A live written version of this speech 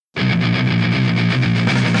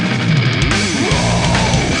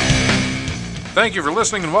Thank you for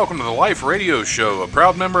listening and welcome to the Life Radio Show, a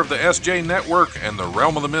proud member of the SJ Network and the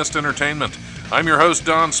Realm of the Mist Entertainment. I'm your host,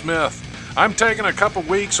 Don Smith. I'm taking a couple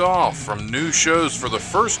weeks off from new shows for the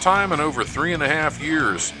first time in over 3.5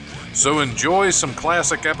 years, so enjoy some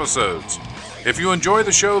classic episodes. If you enjoy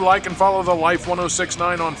the show, like and follow the Life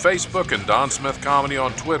 1069 on Facebook and Don Smith Comedy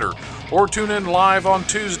on Twitter, or tune in live on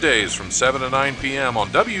Tuesdays from 7 to 9 p.m. on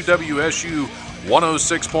WWSU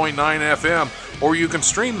 106.9 FM, or you can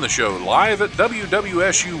stream the show live at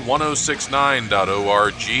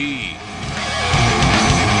wwsu1069.org.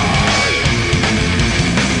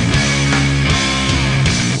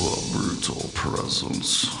 The brutal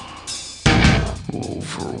presence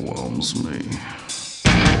overwhelms me.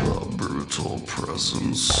 The brutal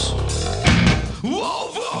presence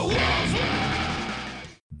overwhelms me.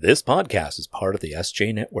 This podcast is part of the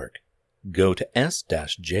SJ Network. Go to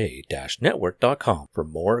s-j-network.com for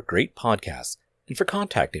more great podcasts and for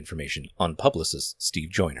contact information on publicist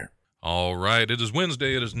Steve Joyner. All right, it is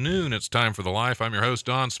Wednesday, it is noon, it's time for The Life. I'm your host,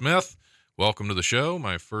 Don Smith. Welcome to the show.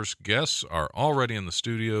 My first guests are already in the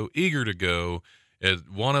studio, eager to go.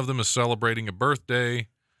 One of them is celebrating a birthday,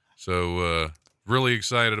 so really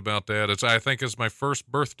excited about that. I think it's my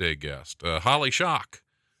first birthday guest. Holly Shock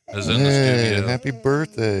is in the studio. Happy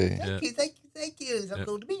birthday. Thank you. It's so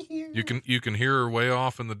cool to be here. You can hear her way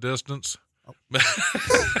off in the distance. Oh. Bye,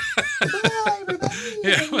 everybody.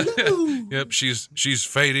 Yeah. Yep, she's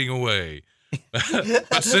fading away.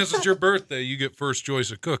 But since it's your birthday, you get first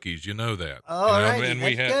choice of cookies. You know that. Oh, right. And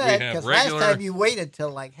we have regular. Last time you waited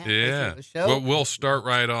till like halfway through the show. Well, we'll start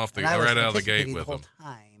right out of the gate with them.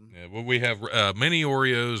 Yeah, well, we have mini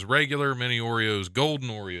Oreos, regular mini Oreos, golden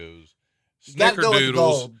Oreos,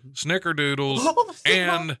 snickerdoodles,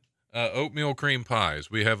 and oatmeal cream pies.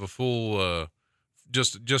 We have a full,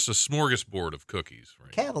 just a smorgasbord of cookies.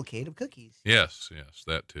 Right? Cavalcade of cookies. Yes,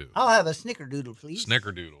 that too. I'll have a snickerdoodle, please.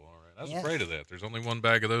 Snickerdoodle, all right. I was afraid of that. There's only one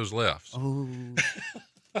bag of those left. Oh.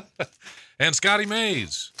 And Scotty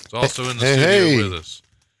Mays is also in the studio with us.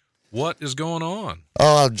 What is going on?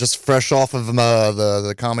 Oh, just fresh off of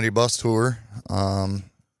the comedy bus tour. And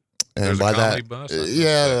there's by a comedy that, bus?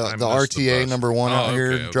 the RTA number one out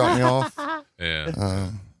here dropped me off.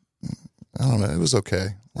 Yeah. I don't know. It was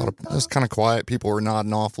okay. It was kind of quiet. People were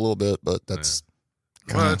nodding off a little bit, but that's.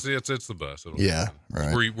 Well, it's the bus.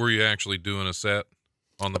 Right. Were you actually doing a set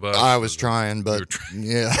on the bus? I was trying, but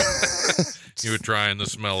yeah. You were trying. The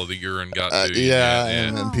smell of the urine got to you.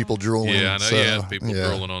 And people drooling. Yeah, I know. So, people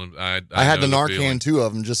drooling on them. I had to Narcan two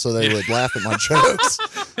of them just so they would laugh at my jokes.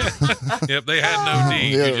 Yep, they had no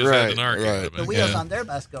need. You just had the Narcan. Right. The wheels on their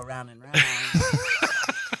bus go round and round.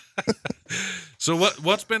 So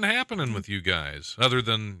what's been happening with you guys other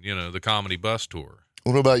than the comedy bus tour?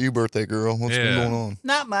 What about you, birthday girl? What's been going on?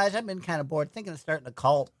 Not much. I've been kind of bored. Thinking of starting a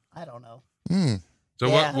cult. I don't know. So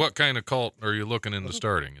what kind of cult are you looking into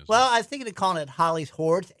starting? I was thinking of calling it Holly's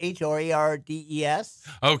Hordes, HORERDES.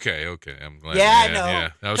 Okay. I'm glad. Yeah, I know. Yeah.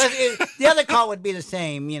 The other cult would be the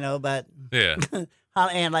same, but yeah.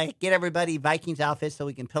 And get everybody Vikings outfits so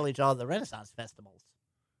we can pillage all the Renaissance festivals.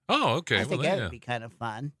 Oh, okay. I think that would be kind of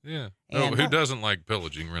fun. Yeah. And, who doesn't like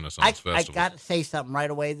pillaging Renaissance festivals? I got to say something right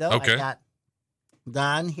away, though. Okay. I got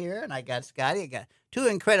Don here, and I got Scotty. I got two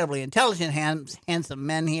incredibly intelligent, handsome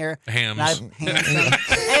men here. Hams. And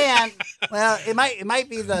it might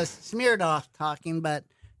be the Smirnoff talking, but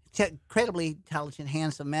incredibly intelligent,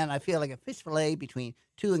 handsome men. I feel like a fish fillet between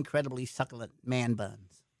two incredibly succulent man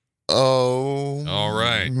buns. Oh, all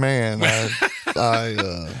right, man.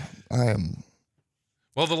 I am.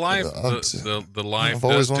 Well, the life I've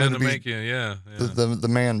does tend to make you, the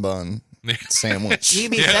man bun sandwich. You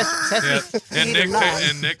mean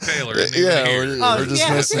and Nick Taylor. We're just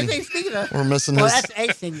missing. We're missing his. That's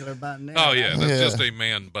a singular bun. There. Oh yeah, that's just a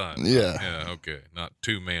man bun. Yeah. Okay, not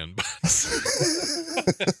two man buns.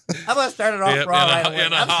 I'm gonna start it off raw right away.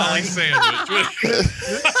 In a Holly sandwich.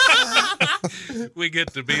 We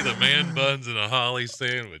get to be the man buns in a Holly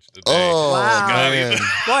sandwich today. Oh, wow. Man.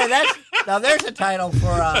 Boy, there's a title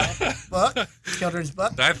for a book, children's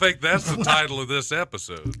book. I think that's the title of this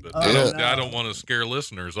episode, but I don't want to scare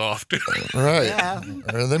listeners off. Right. Yeah.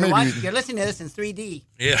 You're listening to this in 3D.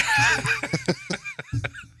 Yeah.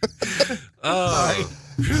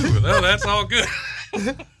 Well, that's all good.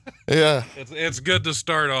 Yeah. It's good to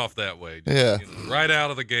start off that way. Yeah. Right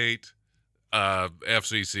out of the gate.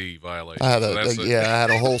 FCC violation. I had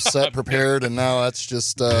a whole set prepared, and now that's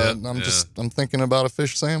just I'm thinking about a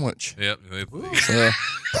fish sandwich. Yep.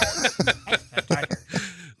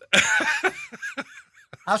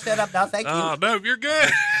 I'll shut up now. Thank you. Oh no, you're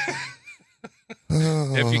good.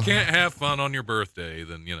 If you can't have fun on your birthday,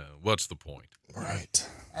 then what's the point? Right.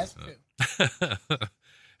 That's true.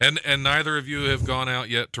 And neither of you have gone out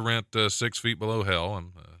yet to rent 6 Feet Below Hell.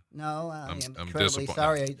 No, I am I'm incredibly disappointed.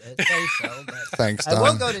 sorry I say so. But Thanks, I will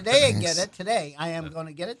Don. go today and get it today. I am going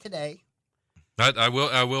to get it today. I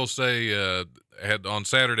will say on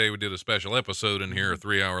Saturday we did a special episode in here, a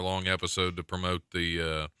 3-hour long episode to promote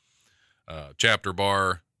the Chapter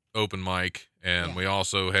Bar open mic, and we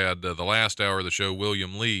also had the last hour of the show.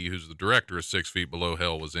 William Lee, who's the director of 6 Feet Below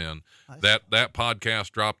Hell, was in. That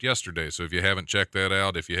podcast dropped yesterday, so if you haven't checked that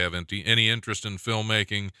out, if you have any interest in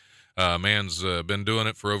filmmaking, man's been doing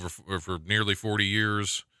it for nearly 40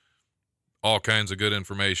 years. All kinds of good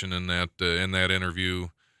information in that interview.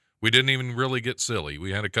 We didn't even really get silly.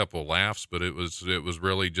 We had a couple of laughs, but it was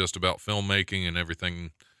really just about filmmaking and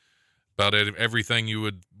everything you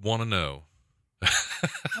would want to know.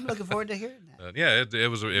 I'm looking forward to hearing that. It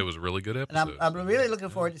was a really good episode. And I'm really looking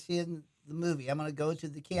forward to seeing the movie. I'm going to go to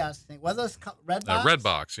the kiosk thing. What are those Redbox?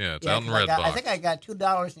 Redbox, yeah, it's out in 'cause Redbox. I think I got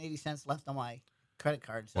 $2.80 left on my credit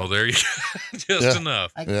card. So Well, there you go. Just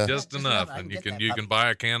enough. Just enough, I and get that you puppy. can buy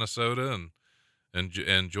a can of soda and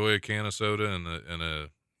enjoy a can of soda and a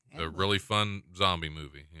really fun zombie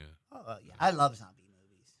movie. Yeah. Oh, yeah. I love zombie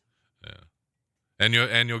movies. Yeah.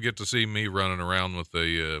 And you'll get to see me running around with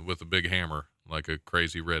a big hammer like a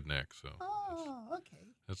crazy redneck. So Oh, okay.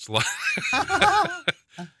 it's like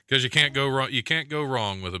because you can't go wrong. You can't go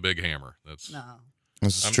wrong with a big hammer. No.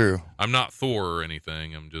 This is true. I'm not Thor or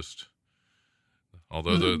anything. I'm just.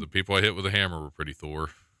 Although the people I hit with a hammer were pretty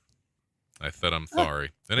Thor. I said I'm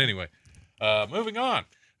sorry. But anyway, moving on.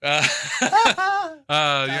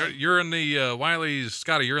 You're in the Wiley's,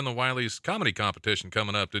 Scotty. You're in the Wiley's comedy competition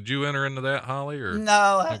coming up. Did you enter into that, Holly? Or No,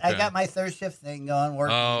 I Okay. got my third shift thing going,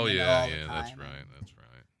 working. Oh all yeah, the yeah. time. That's right. That's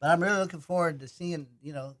right. But I'm really looking forward to seeing,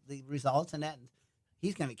 the results and that.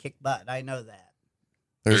 He's going to kick butt. I know that.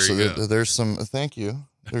 There's There you go. there's some. Thank you.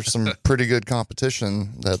 There's some pretty good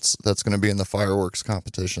competition that's going to be in the fireworks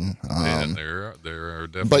competition. Yeah, there are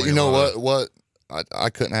definitely. But you a know lot what? of- I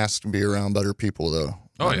couldn't ask to be around better people though.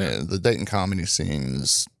 Oh, I yeah. mean, the Dayton comedy scene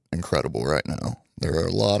is incredible right now. There are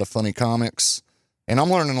a lot of funny comics, and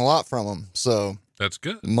I'm learning a lot from them. So That's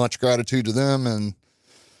good. much gratitude to them. And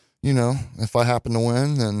if I happen to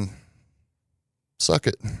win, then suck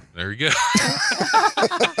it. There you go.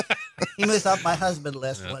 He moves up my husband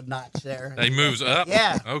list one notch there. He moves up.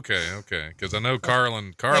 Yeah. Okay. Because I know Carlin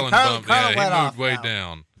bumped. Carlin He went moved off way now.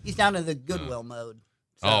 down. He's down in the Goodwill mode.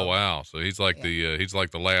 So, Oh wow! So he's like Yeah. he's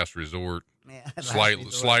like the last resort, yeah,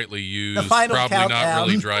 slightly used, final probably not countdown.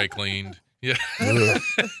 really dry cleaned. Yeah.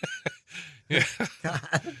 Yeah.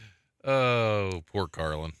 Oh, poor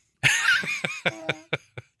Carlin.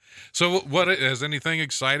 So, what has anything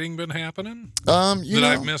exciting been happening that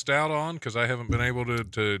I've missed out on because I haven't been able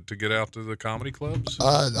to get out to the comedy clubs?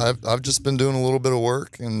 I've just been doing a little bit of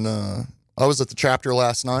work, and I was at the chapter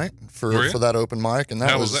last night Were you? for that open mic, and that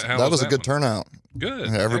How was was that- how that was was a that good one? turnout. Good.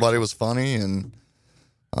 Everybody was funny, and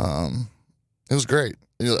it was great.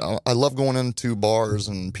 I love going into bars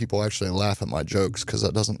and people actually laugh at my jokes because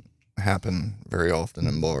that doesn't happen very often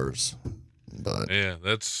in bars. But Yeah,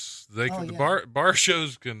 that's Oh, the yeah. bar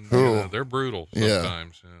shows can Cool. they're brutal Yeah.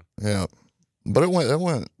 sometimes. yeah, but it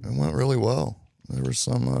went really well. There were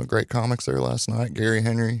some great comics there last night. Gary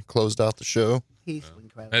Henry closed out the show. He's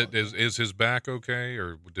incredible. Is his back okay,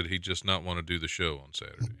 or did he just not want to do the show on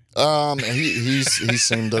Saturday? He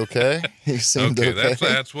seemed okay. He seemed okay.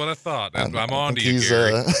 That's what I thought. I'm on to think you, he's,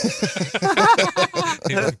 Gary.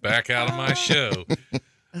 He's back out of my show.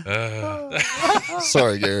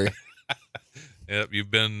 Sorry, Gary. Yep,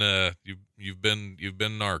 you've been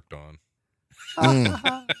narked on.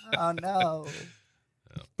 Oh no.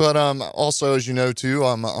 But also, as you know, too,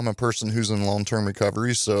 I'm a person who's in long-term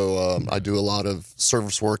recovery, so I do a lot of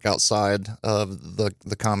service work outside of the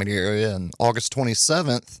comedy area. And August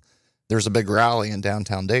 27th, there's a big rally in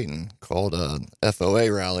downtown Dayton called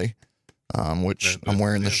FOA Rally, which I'm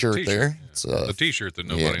wearing the shirt t-shirt, there. yeah. It's The T-shirt that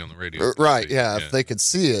nobody on the radio. can right, see. yeah. If they could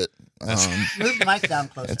see it, Move the mic down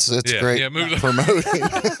closer. it's Yeah, great yeah, move the- promoting.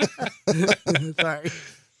 Sorry.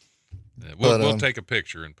 Yeah, But, we'll take a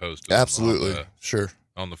picture and post it Absolutely, sure,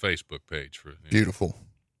 on the Facebook page for beautiful.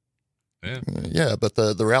 Yeah. Yeah, but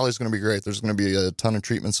the rally's going to be great. There's going to be a ton of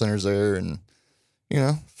treatment centers there, and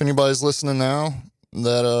if anybody's listening now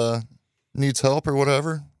that needs help or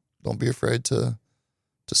whatever, don't be afraid to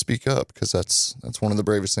speak up, because that's one of the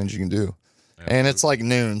bravest things you can do. And it's like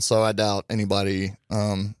noon, so I doubt anybody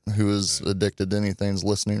who is addicted to anything is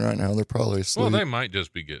listening right now. They're probably asleep. Well, they might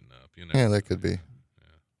just be getting up, Yeah, they could be.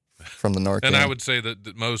 From the Narcan. And I would say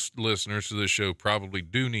that most listeners to this show probably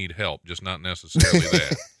do need help, just not necessarily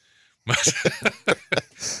that.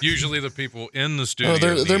 Usually the people in the studio.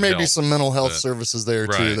 There may need be help, some mental health but- services there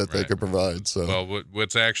too Right, that they right, could provide. So, Well,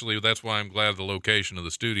 what's actually, that's why I'm glad the location of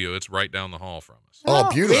the studio, it's right down the hall from us. oh,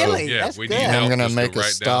 beautiful. Really? Yeah, That's we good. need help. I'm gonna just make go a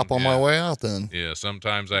right stop down, on my yeah. way out then. Yeah,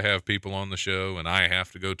 sometimes I have people on the show and I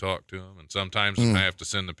have to go talk to them, and sometimes I have to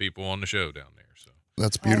send the people on the show down there. So That's Oh,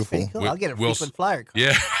 that's pretty beautiful. cool. I'll get a We'll frequent flyer card.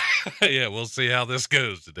 yeah, yeah, we'll see how this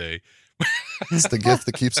goes today. It's the gift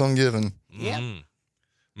that keeps on giving. Yep. Mhm.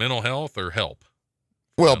 Mental health or help?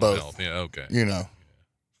 Well, Mental both. health, yeah, okay. You know.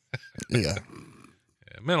 Yeah.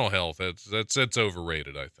 Yeah, mental health, that's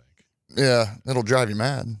overrated, I think. Yeah. It'll drive you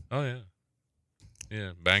mad. Oh yeah,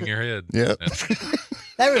 yeah, bang your head. Yep.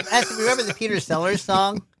 Remember the Peter Sellers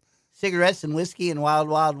song, "Cigarettes and Whiskey and Wild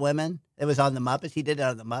Wild Women"? It was on the Muppets. He did it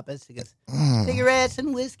on the Muppets. He goes, "Cigarettes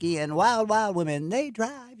and whiskey and wild wild women, they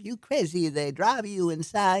drive you crazy. They drive you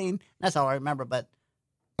insane." That's all I remember. But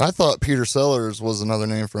I thought Peter Sellers was another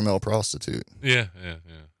name for a male prostitute. Yeah.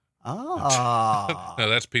 oh, No,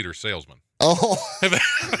 that's Peter Salesman. Oh.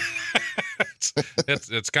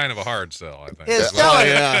 it's kind of a hard sell, I think. It's Well, Sellers.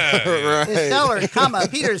 Yeah. Right. It's Sellers, comma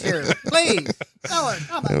Peter's here, please. Sellers,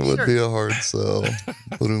 comma It would Peter. be a hard sell. A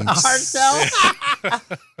hard sell,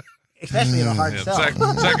 especially in a hard Yeah,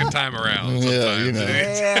 sell. second time around. Yeah, you sometimes. know.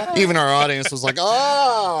 Yeah. Even our audience was like,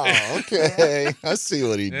 "Oh, okay, I see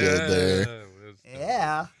what he did there."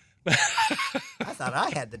 Yeah. I thought I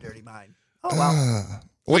had the dirty mind. Oh well.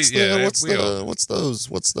 What's all- what's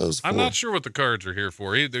those for? I'm not sure what the cards are here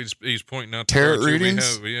for. He's pointing out the Tarot cards here.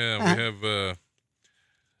 readings? We have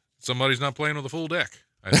somebody's not playing with a full deck.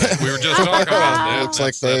 I think we were just talking about that. Looks like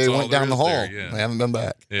That's they all went there down the is hall. there, They Yeah. haven't been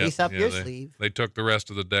back. Yeah, Ace up yeah, your they, sleeve They took the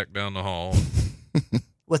rest of the deck down the hall.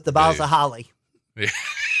 with the balls Dave. of holly.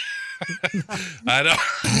 I don't.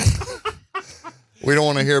 We don't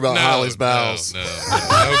want to hear about Holly's bowels.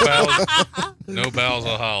 No bowels. No bowels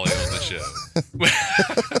of Holly on the show.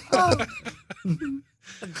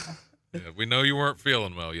 Yeah, we know you weren't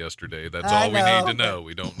feeling well yesterday. That's I all we know, need to know.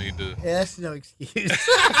 We don't need to. Yeah, that's no excuse.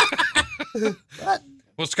 But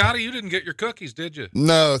Well, Scotty, you didn't get your cookies, did you?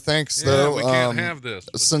 No, thanks Yeah, though. we can't have this.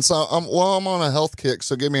 Since I'm on a health kick,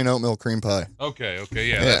 so give me an oatmeal cream pie. Okay,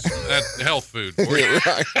 yeah, that's health food for you.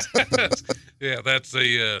 Right. Yeah, that's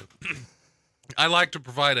a. I like to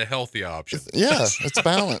provide a healthy option. Yeah, it's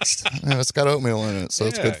balanced. Yeah, it's got oatmeal in it, so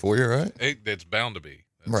it's Yeah. good for you, right? It's bound to be.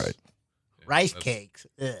 That's- Right. rice that's- cakes.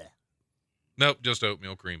 Ugh. Nope, just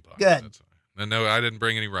oatmeal cream pie. Good. That's fine. And no, I didn't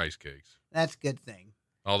bring any rice cakes. That's a good thing.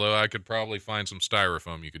 Although I could probably find some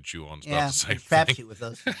styrofoam you could chew on. It's Yeah, about the same trap thing. shoot with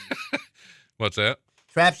those. What's that?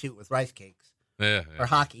 Trap shoot with rice cakes Yeah. or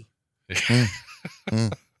hockey. Mm.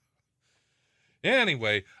 Yeah,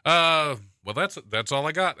 anyway, well, that's all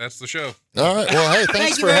I got. That's the show. All right. Well, hey, thanks Thank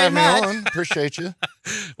you for very having much. me on. Appreciate you. Well,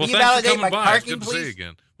 you thanks for validate coming my by. parking, It's good to see you please?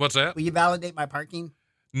 again. What's that? Will you validate my parking?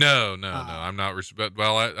 No, I'm not.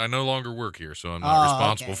 Well, I no longer work here, so I'm not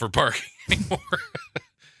responsible okay. for parking anymore.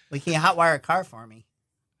 Well, can you hotwire a car for me?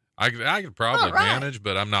 I could probably All right. manage,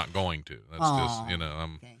 but I'm not going to. That's just Aw,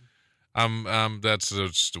 I'm Okay. that's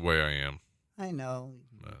just the way I am. I know.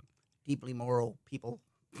 But- Deeply moral people.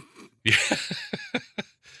 Yeah.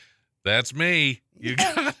 That's me. You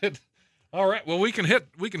got it. All right. Well, we can hit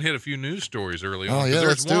a few news stories early on. Oh, 'cause yeah, there's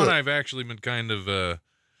let's do one it. I've actually been kind of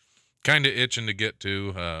itching to get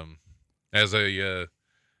to as a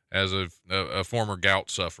former gout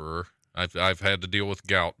sufferer. I've had to deal with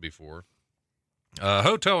gout before. A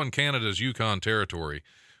hotel in Canada's Yukon Territory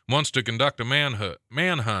wants to conduct a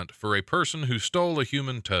manhunt for a person who stole a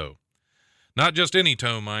human toe. Not just any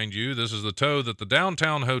toe, mind you. This is the toe that the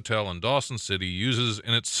Downtown Hotel in Dawson City uses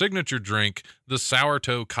in its signature drink, the Sour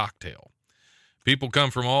Toe Cocktail. People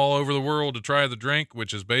come from all over the world to try the drink,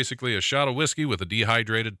 which is basically a shot of whiskey with a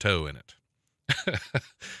dehydrated toe in it.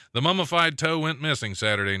 The mummified toe went missing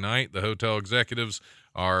Saturday night. The hotel executives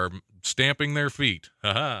are stamping their feet.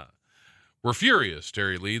 Ha-ha. We're furious,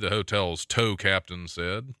 Terry Lee, the hotel's toe captain,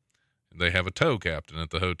 said. They have a toe captain at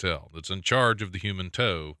the hotel that's in charge of the human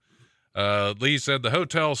toe. Lee said the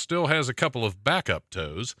hotel still has a couple of backup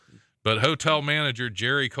toes, but hotel manager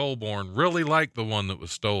Jerry Colborn really liked the one that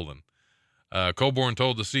was stolen. Colborn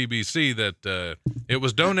told the CBC that it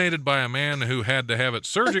was donated by a man who had to have it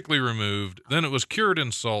surgically removed, then it was cured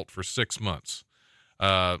in salt for 6 months.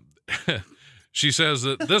 She says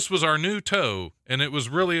that this was our new toe, and it was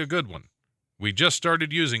really a good one. We just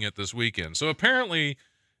started using it this weekend. So apparently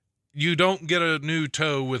you don't get a new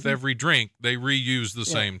toe with every drink. They reuse the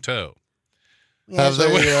same toe. Have so-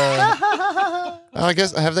 they? I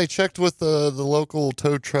guess have they checked with the local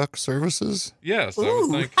tow truck services? Yes,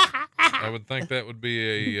 Ooh. I would think that would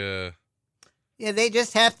be a Yeah, they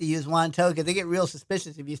just have to use one toe because they get real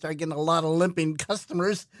suspicious if you start getting a lot of limping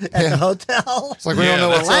customers at the hotel. It's like we don't know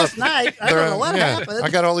what's Last up. night, I don't know what happened. I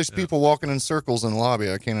got all these people walking in circles in the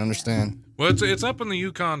lobby. I can't understand. Well, it's up in the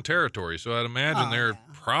Yukon Territory, so I'd imagine there are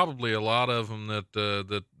probably a lot of them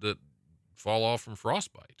that fall off from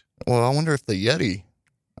frostbite. Well, I wonder if would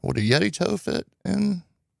a Yeti toe fit in?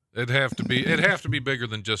 It'd have to be bigger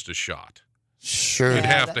than just a shot. Sure. You'd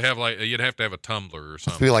have to have a tumbler or It'd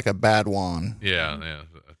something. be like a bad one. Yeah.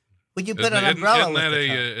 Would you put an umbrella with the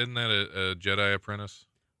toe? Isn't that a Jedi Apprentice?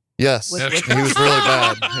 Yes. With- He was really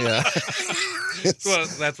bad. Yeah. Well,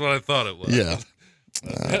 that's what I thought it was. Yeah.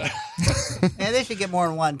 Man, they should get more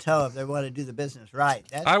than one toe if they want to do the business right.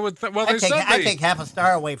 I would. Well, I take half a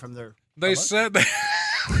star away from their. They said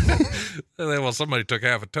well, somebody took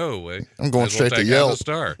half a toe away. I'm going Might as well straight to take Yelp. half a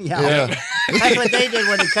star. Yeah. That's what they did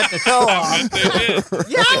when they cut the toe off. They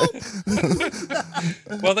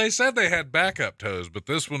did. Well, they said they had backup toes, but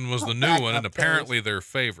this one was the new one, and Backup apparently their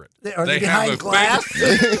favorite. Are they behind glass?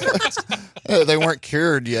 They weren't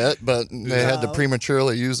cured yet, but they had to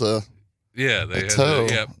prematurely use a Yeah, they had toe.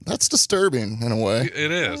 to, yep. That's disturbing in a way.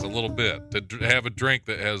 It is a little bit to have a drink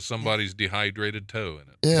that has somebody's dehydrated toe in it.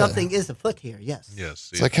 Yeah. Something is afoot here. Yes. Yes.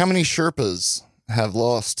 It's like how many Sherpas have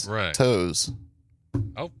lost Right. toes?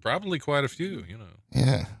 Oh, probably quite a few.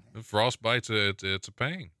 Yeah. Frostbite's it's a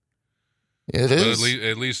pain. It But is.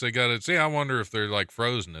 at least they got it. See, I wonder if they're like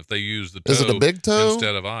frozen. If they use the toe Is it a big toe?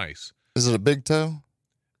 instead of ice. Is it a big toe?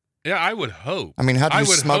 Yeah, I would hope. I mean, how do you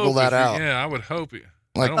would smuggle hope that if you- out? Yeah, I would hope.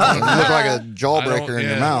 Like, I you don't look know. like a jawbreaker in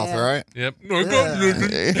your yeah. mouth, Yeah. right? Yep.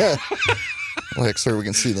 Yeah. Like, sir, we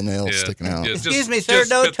can see the nails Yeah. sticking out. Yeah. Excuse Just- me, sir. just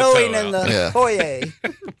No spit the towing toe in out. the Yeah. foyer.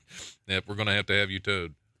 Yep, we're gonna have you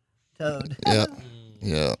towed. Toad. Yeah.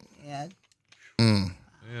 Yeah. Yeah. Mm.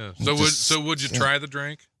 Yeah. Just- So would you try the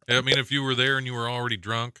drink? I mean, if you were there and you were already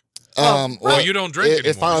drunk. Well, you don't drink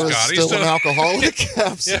if anymore, I was Scotty, still so- an alcoholic,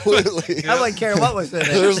 absolutely. I wouldn't care what was in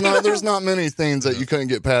it. There's not many things that you couldn't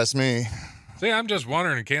get past me. See, I'm just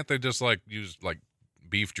wondering, can't they just like use like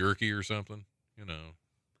beef jerky or something?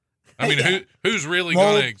 I mean, who's really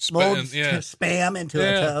Mold going to spend? Yeah, spam into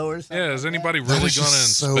a toe or something. yeah. Is anybody That really going is to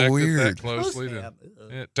just so inspect it weird. that closely? Spam.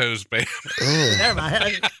 Yeah, toe spam. Ugh, Never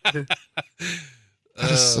mind.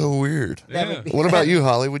 that is so weird. That Yeah. would be- What about you,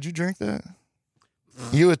 Holly? Would you drink that?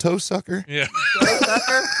 You a toe sucker? Yeah. Toe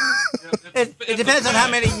sucker? It depends on how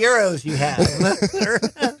many euros you have.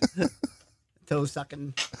 Toe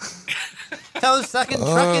sucking. Toe sucking,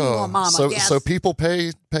 trucking, mama. so yes. so people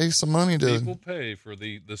pay some money to. People pay for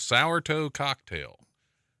the sour toe cocktail.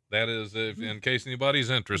 That is, if, in case anybody's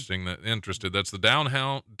interested, that's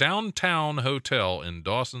the downtown hotel in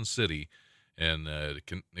Dawson City, in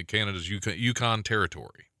Canada's Yukon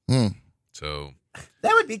Territory. Hmm. So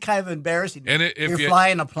that would be kind of embarrassing. And if you're you-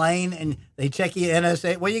 flying a plane and they check you in and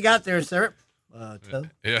say, "What you got there, sir?" Toe.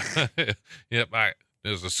 yeah, yep.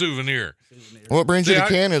 There's a souvenir. What brings you See, to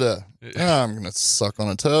Canada? I'm gonna suck on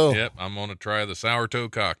a toe. Yep, I'm gonna try the sour toe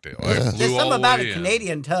cocktail. Yeah. I There's flew all something the about way a in.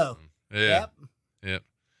 Canadian toe. Yeah, yep.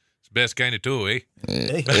 It's the best kind of toe, eh?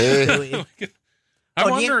 Yep. I Oh,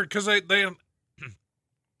 do you- wonder because they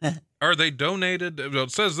are they donated? Well,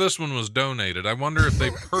 it says this one was donated. I wonder if they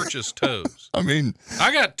purchased toes. I mean,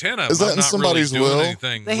 I got 10 of them. Is that I'm in not somebody's really doing will?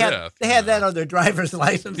 anything They had with. that on their driver's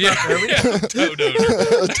license. Yeah, yeah, toe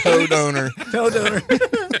donor. a toe donor. Toe donor.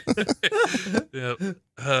 Yep.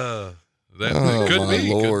 That Oh, could my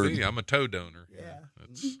be. Lord. Could be. I'm a toe donor. Yeah.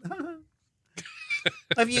 That's-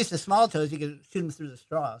 If you use the small toes, you can shoot them through the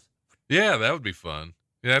straws. yeah, that would be fun.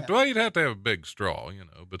 Yeah, well, you'd have to have a big straw,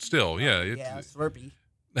 but still, yeah. Yeah, Slurpee.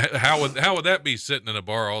 How would that be sitting in a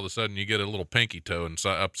bar? All of a sudden, you get a little pinky toe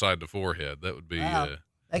upside the forehead. That would be. Wow.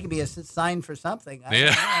 That could be a sign for something. I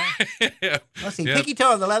Yeah. don't know. yeah. Let's see. Yep. Pinky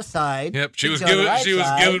toe on the left side. Yep. She pinky was toe on the giving right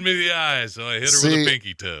side, giving me the eyes, so I hit her with See, a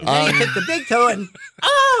pinky toe. And then you took the big toe and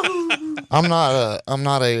I'm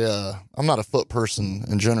not a foot person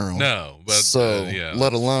in general. No, but so yeah,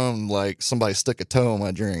 let alone like somebody stick a toe in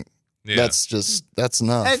my drink. yeah. That's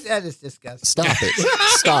enough. that is disgusting. Stop it.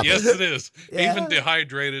 Stop yes, it. it is. Yeah. Even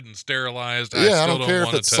dehydrated and sterilized. Yeah, I still don't care if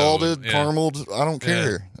want a it's toe. salted, Yeah. carameled. I don't Yeah.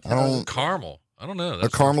 care. I don't. Caramel. I don't know. A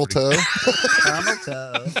caramel toe. Caramel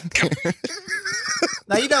toe.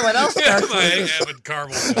 Now you know what else Yeah, starts I with ain't this? having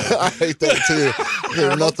caramel toe. I hate that too.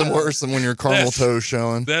 There's nothing worse than when your caramel toe's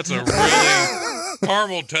showing. That's a really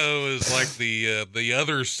caramel toe is like the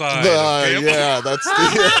other side. of camel. Yeah, that's the.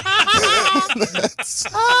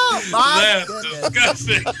 Oh my That's goodness!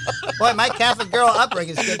 disgusting. Boy, my Catholic girl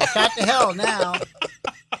upbringing is getting shot to hell now.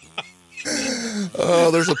 Oh,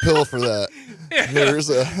 there's a pill for that. There's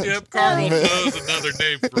a. Yep, caramel toe is another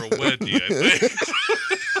name for a wedgie, I think.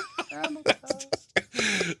 Caramel toe.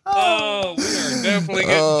 Oh, we are definitely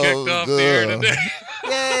getting kicked off the air today.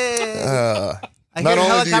 Yay! I Not hear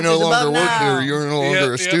only do you no helicopters longer above work now. here, you're no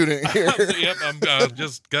longer a student here. Yep, I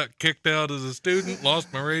just got kicked out as a student,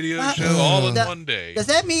 lost my radio show all in one day Does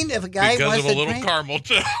that mean if a guy because wants of a to little drink, caramel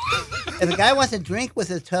toe. if a guy wants to drink with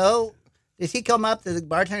a toe, does he come up to the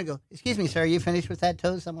bartender and go, "Excuse me, sir, are you finished with that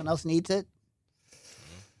toe? Someone else needs it."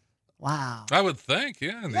 Wow. I would think,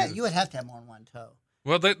 yeah. Yeah, you would have to have more than one toe.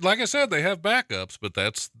 Well, like I said, they have backups, but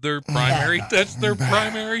that's their primary. That's their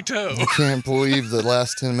primary toe. I can't believe the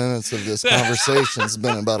last 10 minutes of this conversation's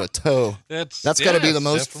been about a toe. That's got to be the yes,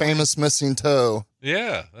 most definitely. famous missing toe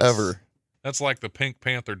Yeah, ever. That's like the Pink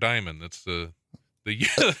Panther Diamond. That's the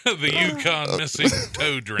Yukon missing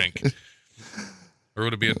toe drink, or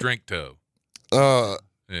would it be a drink toe? Uh,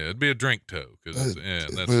 Yeah, it'd be a drink toe because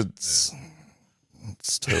that's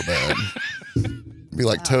it's toe bad. Be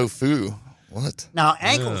like tofu. What? Now,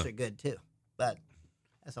 ankles are good too, but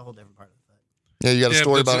that's a whole different part of the foot. Yeah, you got a Yeah,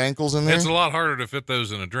 story but about ankles in there? It's a lot harder to fit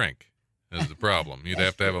those in a drink. Is the problem? You'd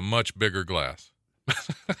have to have a much bigger glass.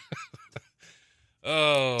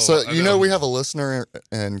 Oh, So we have a listener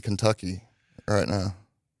in Kentucky right now.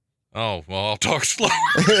 Oh well, I'll talk slower.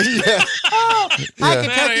 Yeah. Hi, Yeah.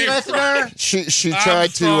 Kentucky listener. She I'm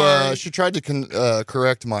tried sorry. to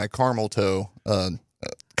correct my caramel toe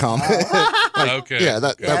comment. Okay. Yeah,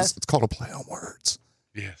 okay. that's it's called a play on words.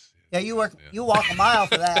 Yes. Yeah, you walk a mile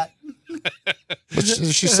for that. But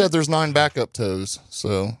she said there's 9 backup toes,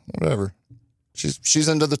 so whatever. She's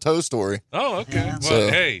into the toe story. Oh, okay. Yeah. Well, So-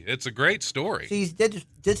 hey, it's a great story. She's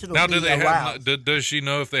digital. Now, do they have? aroused. Does she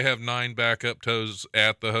know if they have 9 backup toes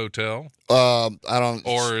at the hotel, I don't.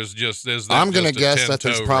 or is that? I'm gonna just a guess that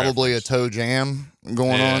there's 10-toe probably reference? a toe jam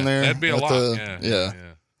going Yeah, on there. That'd be a with lot. Yeah.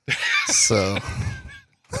 So,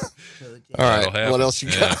 all That'll right. happen. What else you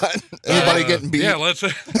Yeah. got? Anybody getting beat? Yeah, let's.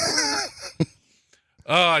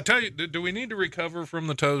 I tell you, do we need to recover from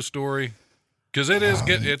the toe story? Because it's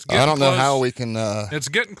getting. I don't know close. how we can. It's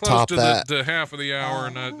getting close top to that. the half of the hour,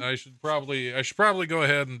 and I should probably go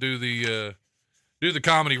ahead and do the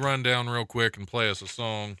comedy rundown real quick and play us a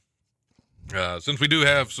song. Since we do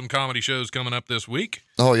have some comedy shows coming up this week,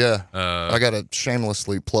 Oh yeah, I gotta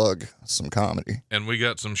shamelessly plug some comedy. and we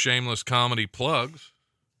got some shameless comedy plugs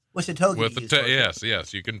What's the toe? with the toe.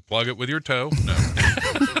 Yes, you can plug it with your toe.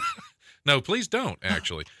 No, no, please don't.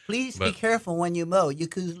 Actually, Please be But- careful when you mow. You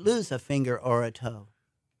could lose a finger or a toe.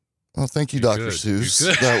 Oh, thank you, Dr. could. Seuss.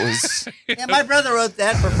 You could. That was Yeah, my brother wrote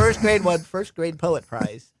that for first grade poet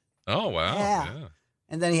prize. oh wow, Yeah. yeah.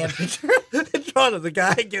 And then he had a picture of the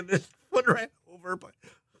guy getting his foot ran over. But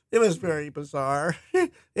it was very bizarre.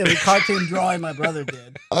 It was a cartoon drawing my brother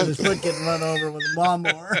did. With his foot getting run over with a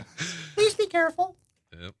lawnmower. Please be careful.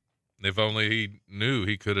 Yep. If only he knew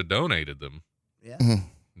he could have donated them Yeah.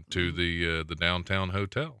 to the downtown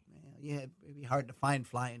hotel. Yeah, it'd be hard to find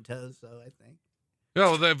flying toes, though, I think.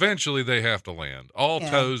 Well, eventually they have to land. All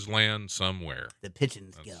Yeah. toes land somewhere. The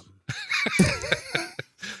pigeons get 'em.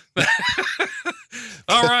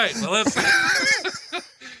 All right, well, let's.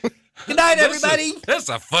 Good night, everybody. This is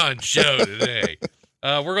a fun show today.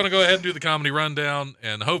 We're going to go ahead and do the comedy rundown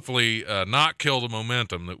and hopefully not kill the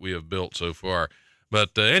momentum that we have built so far.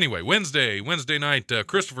 But anyway, Wednesday night,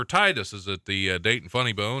 Christopher Titus is at the Dayton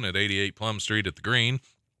Funny Bone at 88 Plum Street at the Green.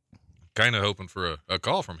 Kind of hoping for a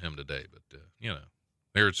call from him today, but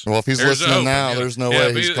there's. well. If he's there's listening hope. now, Yeah. there's no Yeah, way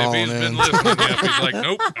if he's calling if he's in. been listening, yeah, if he's like,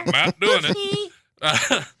 nope, I'm not doing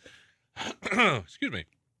it. Excuse me.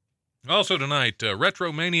 Also tonight,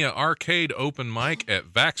 Retromania Arcade Open Mic at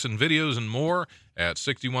Vaxen Videos and More at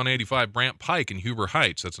 6185 Brant Pike in Huber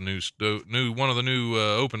Heights. That's a new one of the new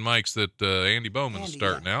open mics that Andy Bowman's Andy,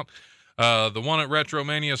 starting out. The one at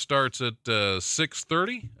Retromania starts at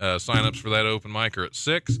 6:30. Sign-ups for that open mic are at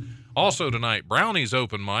 6. Also tonight, Brownie's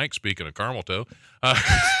open mic, speaking of caramel toe,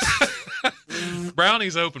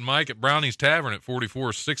 Brownie's open mic at Brownie's Tavern at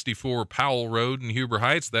 4464 Powell Road in Huber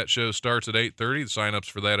Heights. That show starts at 8:30. The sign-ups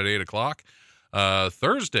for that at 8 o'clock.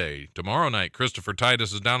 Thursday, tomorrow night, Christopher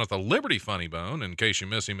Titus is down at the Liberty Funny Bone, in case you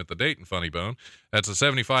miss him at the Dayton Funny Bone. That's at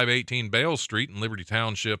 7518 Bales Street in Liberty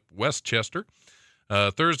Township, Westchester.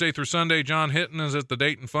 Thursday through Sunday, John Hitton is at the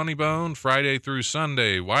Dayton Funny Bone. Friday through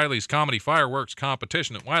Sunday, Wiley's Comedy Fireworks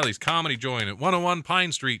Competition at Wiley's Comedy Joint at 101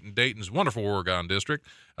 Pine Street in Dayton's wonderful Oregon District.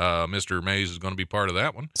 Mr. Mays is going to be part of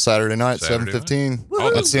that one. Saturday night, Saturday 7:15.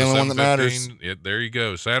 Oh, That's the only one that matters. 7:15. There you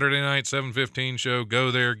go. Saturday night, 7:15 show.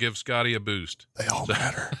 Go there, give Scotty a boost. They all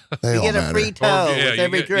matter. They You all get a matter. free toe with you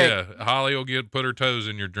every drink. Yeah, Holly will put her toes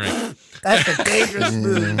in your drink. That's a dangerous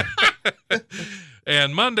move.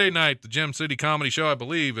 And Monday night, the Gem City Comedy Show. I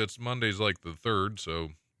believe it's Monday's like the 3rd,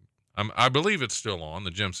 so I believe it's still on,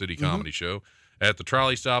 the Gem City Comedy Show at the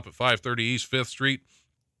trolley stop at 530 East 5th Street.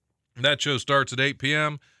 That show starts at 8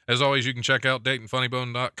 p.m. As always, you can check out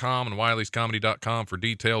DaytonFunnyBone.com and Wiley'sComedy.com for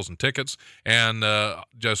details and tickets. And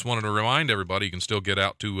just wanted to remind everybody, you can still get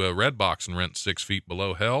out to Redbox and rent 6 Feet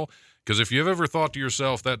Below Hell. Because if you've ever thought to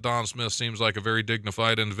yourself, that Don Smith seems like a very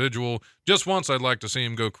dignified individual, just once I'd like to see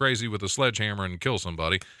him go crazy with a sledgehammer and kill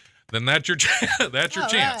somebody, then that's your that's your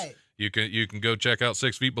chance. Right. You can go check out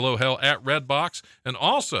 6 Feet Below Hell at Redbox. And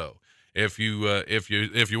also, if you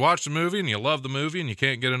watch the movie and you love the movie and you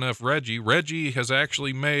can't get enough Reggie has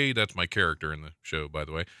actually made, that's my character in the show, by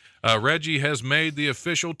the way. Reggie has made the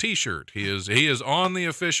official T-shirt. He is on the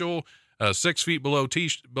official 6 Feet Below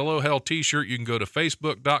Hell T-shirt. You can go to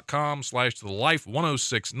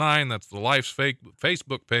facebook.com/thelife1069. That's the Life's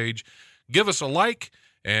Facebook page. Give us a like,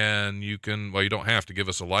 and you can. Well, you don't have to give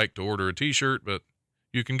us a like to order a T-shirt, but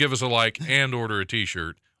you can give us a like and order a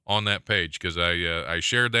T-shirt on that page, because I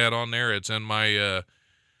shared that on there. It's in my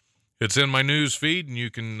news feed, and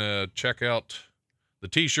you can check out the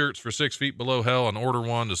T-shirts for 6 Feet Below Hell and order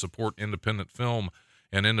one to support independent film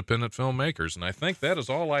and independent filmmakers. And I think that is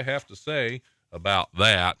all I have to say about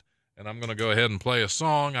that. And I'm going to go ahead and play a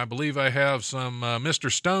song. I believe I have some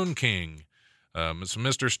Mr. Stone King. Some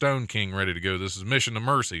Mr. Stone King ready to go. This is Mission to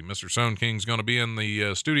Mercy. Mr. Stone King's going to be in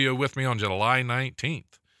the studio with me on July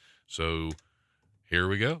 19th. So here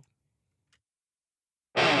we go.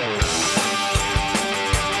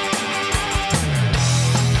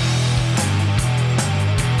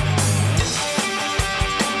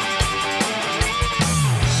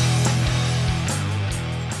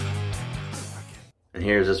 And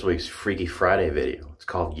here's this week's Freaky Friday video. It's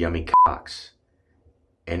called Yummy Cocks.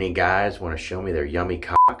 Any guys want to show me their yummy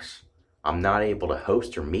cocks? I'm not able to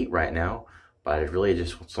host or meet right now, but I really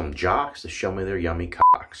just want some jocks to show me their yummy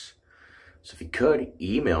cocks. So if you could,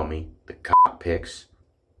 email me the cock pics,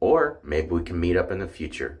 or maybe we can meet up in the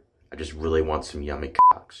future. I just really want some yummy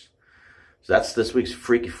cocks. So that's this week's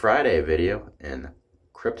Freaky Friday video, and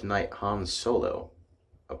Kryptonite Han Solo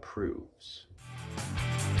approves.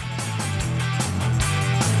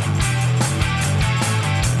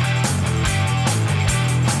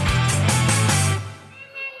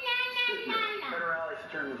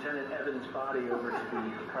 Lieutenant Evans' body over to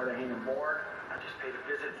the Cartagena morgue. I just paid a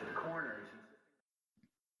visit to the coroner.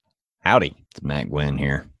 Howdy, it's Matt Gwynn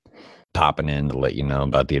here, popping in to let you know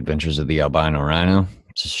about the adventures of the albino rhino.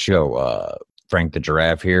 It's a show Frank the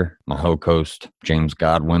Giraffe here, my co-host James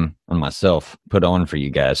Godwin, and myself put on for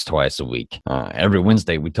you guys twice a week. Every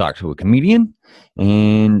Wednesday we talk to a comedian,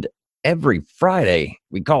 and every Friday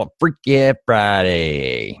we call it Freak Yeah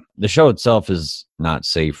Friday. The show itself is not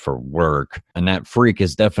safe for work, and that freak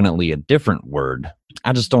is definitely a different word.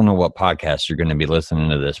 I just don't know what podcast you're going to be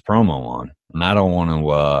listening to this promo on. And I don't want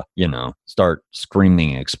to, start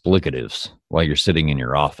screaming explicatives while you're sitting in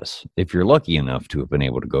your office. If you're lucky enough to have been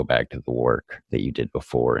able to go back to the work that you did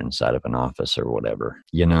before inside of an office or whatever,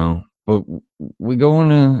 But we go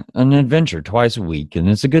on an adventure twice a week, and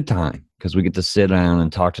it's a good time because we get to sit down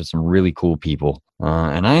and talk to some really cool people.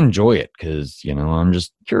 And I enjoy it because, I'm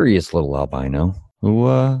just curious little albino who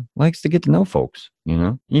likes to get to know folks,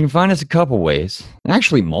 You can find us a couple ways,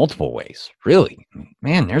 actually multiple ways, really.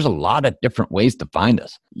 Man, there's a lot of different ways to find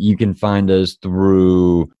us. You can find us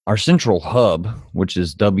through our central hub, which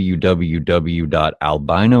is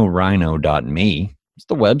www.albinorhino.me. It's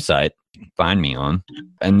the website you can find me on.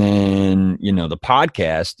 And then, the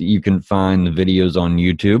podcast, you can find the videos on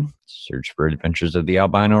YouTube. Search for Adventures of the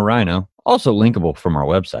Albino Rhino. Also linkable from our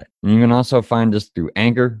website. And you can also find us through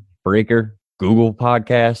Anchor, Breaker, Google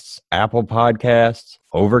Podcasts, Apple Podcasts,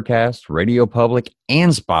 Overcast, Radio Public,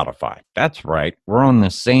 and Spotify. That's right. We're on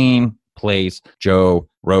the same place Joe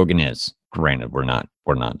Rogan is. Granted, we're not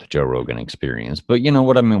the Joe Rogan Experience, but you know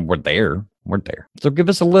what I mean? We're there. So give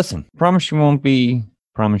us a listen. Promise you won't be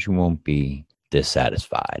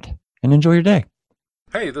dissatisfied. And enjoy your day.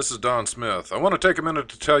 Hey, this is Don Smith. I want to take a minute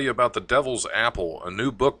to tell you about The Devil's Apple, a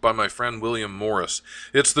new book by my friend William Morris.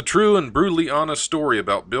 It's the true and brutally honest story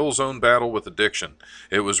about Bill's own battle with addiction.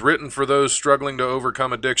 It was written for those struggling to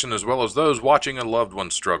overcome addiction as well as those watching a loved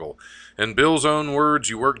one struggle. In Bill's own words,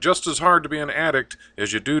 you work just as hard to be an addict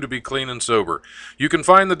as you do to be clean and sober. You can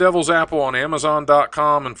find The Devil's Apple on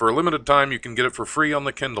Amazon.com, and for a limited time you can get it for free on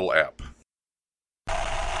the Kindle app.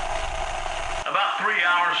 About 3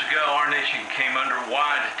 hours ago, our nation came under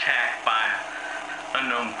wide attack by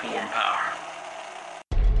unknown foreign power.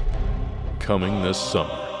 Coming this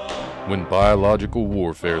summer, when biological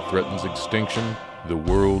warfare threatens extinction, the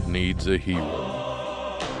world needs a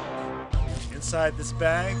hero. Inside this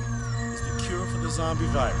bag is the cure for the zombie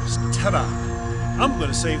virus. Ta-da! I'm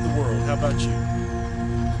gonna save the world. How about you?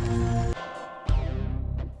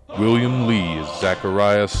 William Lee is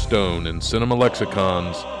Zachariah Stone in Cinema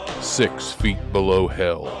Lexicon's 6 Feet Below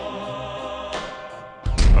Hell.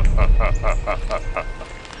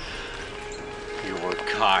 Your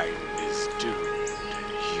kind is doomed,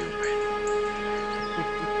 human.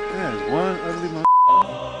 That is one ugly mother.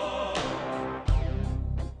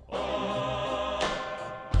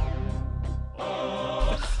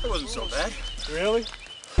 That wasn't so bad. Really?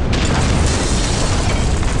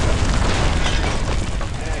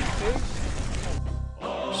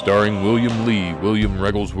 Starring William Lee, William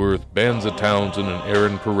Regglesworth, Banza Townsend, and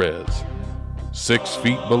Aaron Perez. 6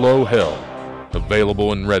 Feet Below Hell.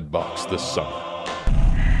 Available in Redbox this summer.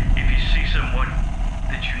 If you see someone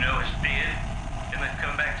that you know is dead and then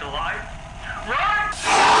come back to life, run!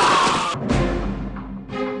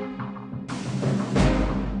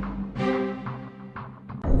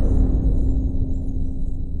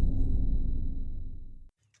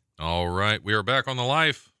 All right, we are back on the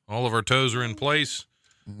life. All of our toes are in place.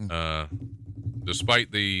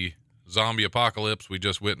 Despite the zombie apocalypse we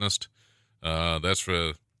just witnessed, that's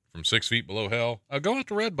from 6 Feet Below Hell. Go out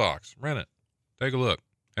to Redbox, rent it, take a look,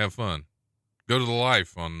 have fun. Go to the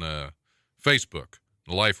Life on Facebook,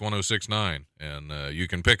 the Life 1069, and you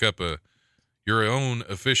can pick up your own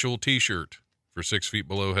official T-shirt for 6 Feet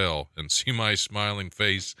Below Hell and see my smiling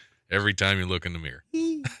face every time you look in the mirror.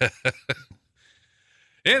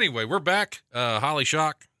 Anyway, we're back. Holly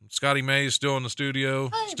Shock, Scotty Mays still in the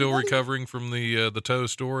studio, still recovering from the toe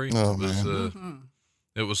story. Oh,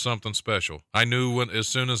 It was something special. I knew as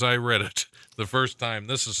soon as I read it the first time,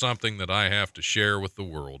 this is something that I have to share with the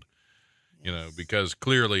world. You know, because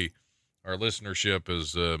clearly our listenership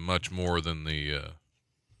is much more than the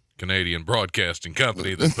Canadian Broadcasting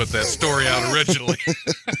Company that put that story out originally.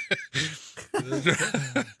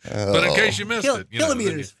 But in case you missed it, you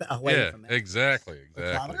kilometers away yeah, from that. exactly.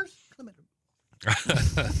 Kilometers?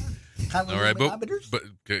 All right, but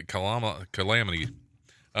calamity.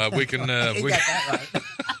 We can. You got that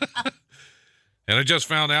right. And I just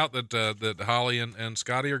found out that Holly and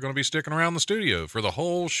Scotty are going to be sticking around the studio for the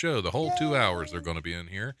whole show, the whole 2 hours they're going to be in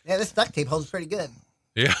here. Yeah, this duct tape holds pretty good.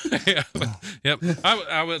 Yeah, yeah, yep.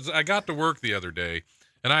 I got to work the other day,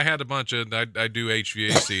 and I had a bunch of I do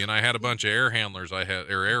HVAC, and I had a bunch of air handlers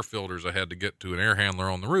air filters I had to get to an air handler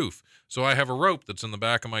on the roof. So I have a rope that's in the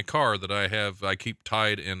back of my car that I keep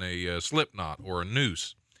tied in a slip knot or a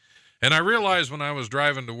noose. And I realized when I was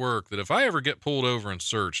driving to work that if I ever get pulled over and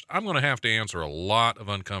searched, I'm going to have to answer a lot of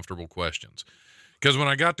uncomfortable questions. Because when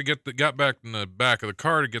I got back in the back of the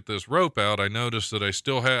car to get this rope out, I noticed that I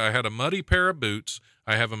had a muddy pair of boots,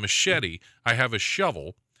 I have a machete, I have a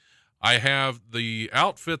shovel, I have the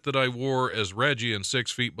outfit that I wore as Reggie in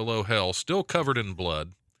 6 Feet Below Hell, still covered in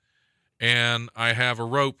blood, and I have a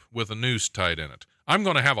rope with a noose tied in it. I'm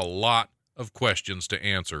going to have a lot of questions to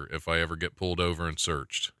answer if I ever get pulled over and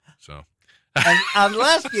searched. So,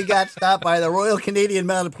 unless you got stopped by the Royal Canadian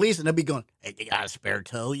Mounted Police, and they'll be going, "Hey, you got a spare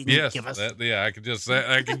toe? You can give us?" I could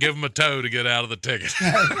give them a toe to get out of the ticket.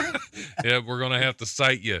 Yeah, we're gonna have to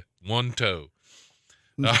cite you one toe.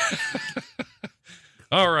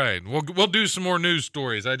 All right, we'll do some more news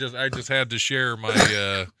stories. I just had to share my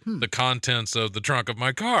the contents of the trunk of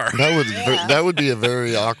my car. That would be a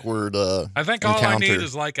very awkward I think all encounter. I need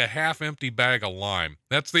is like a half-empty bag of lime.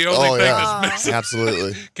 That's the only thing that's missing.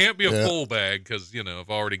 Absolutely. Can't be a full bag because I've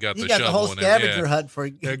already got you the got shovel the whole in scavenger it. hunt for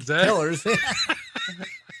killers.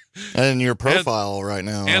 And your profile right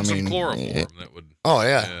now, and some chloroform that would. Oh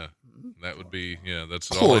yeah. That would be That's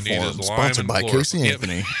chloroform, all I need is lime sponsored and by chloroform. Casey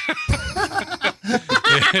Anthony.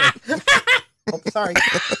 Oh, sorry.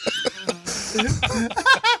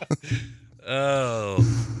 Oh,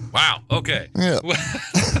 wow. Okay. Yeah.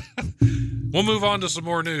 We'll move on to some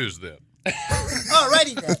more news then.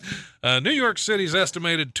 Alrighty then. New York City's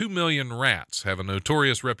estimated 2 million rats have a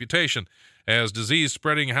notorious reputation as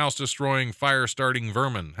disease-spreading, house-destroying, fire-starting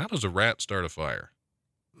vermin. How does a rat start a fire?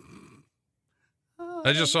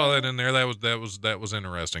 I just saw that in there. That was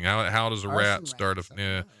interesting. How does a rat start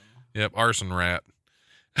a? Yep, arson rat.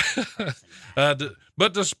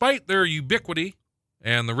 But despite their ubiquity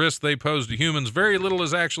and the risk they pose to humans, very little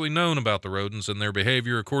is actually known about the rodents and their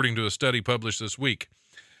behavior, according to a study published this week.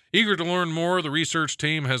 Eager to learn more, the research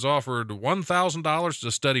team has offered $1,000 to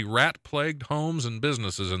study rat-plagued homes and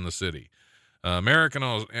businesses in the city. American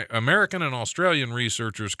and Australian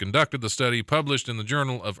researchers conducted the study published in the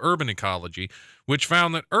Journal of Urban Ecology, which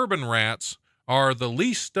found that urban rats are the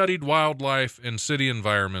least studied wildlife in city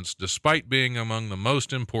environments, despite being among the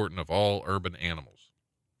most important of all urban animals.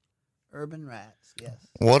 Urban rats, yes.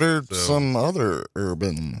 What are some other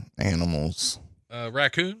urban animals?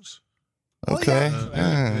 Raccoons. Okay. Oh,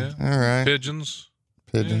 yeah. All right. Pigeons.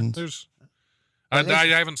 pigeons. There's. I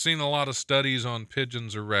haven't seen a lot of studies on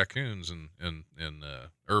pigeons or raccoons in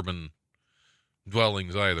urban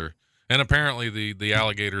dwellings either. And apparently the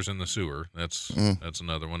alligators in the sewer. That's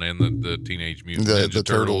another one. And the Teenage Mutant Ninja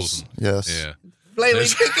Turtles. Yes. Yeah. Flailing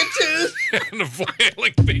Pikachus. And the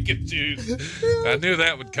flailing Pikachus. I knew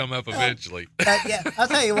that would come up eventually. Yeah, I'll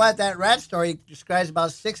tell you what, that rat story describes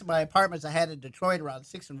about 6 of my apartments I had in Detroit around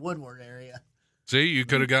 6 and Woodward area. See, you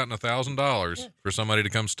could have gotten $1,000 for somebody to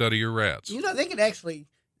come study your rats. You know, they can actually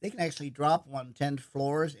drop 10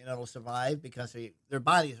 floors and it'll survive because their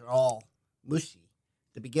bodies are all mushy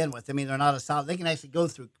to begin with. I mean, they're not a solid. They can actually go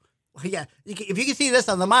through. Well, yeah, if you can see this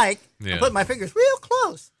on the mic, I put my fingers real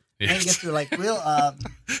close. They can get through like real,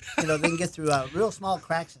 they can get through real small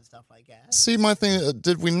cracks and stuff like that. See, my thing,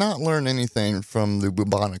 did we not learn anything from the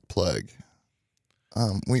bubonic plague?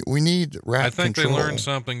 We need rat control. I think they learned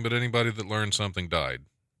something, but anybody that learned something died.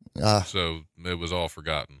 So it was all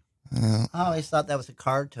forgotten. I always thought that was a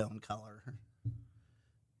card tone color.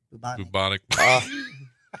 Bubonic.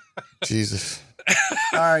 Jesus.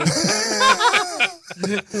 Sorry.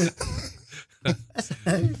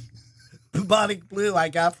 Bubonic blue I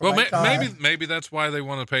got from my car. Maybe that's why they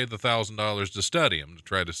want to pay the $1,000 to study them, to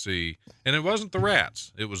try to see. And it wasn't the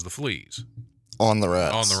rats; it was the fleas on the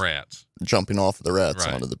rats. Jumping off of the rats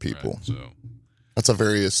onto the people. Right, so that's a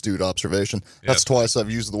very astute observation. That's twice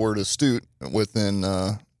I've used the word astute within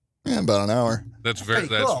about an hour. That's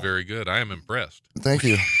very good. I am impressed. Thank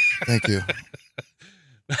you.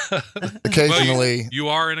 Occasionally, well, you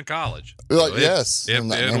are in a college. So yes,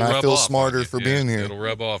 and I feel smarter for being here. It'll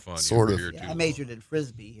rub off on sort you. of. Here I majored in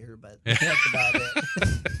frisbee here, but that's about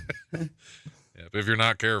it. If you're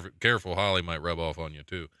not careful, Holly might rub off on you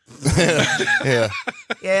too. Yeah.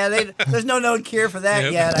 There's no known cure for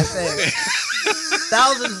that yet. I think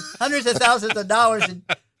hundreds of thousands of dollars in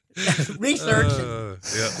research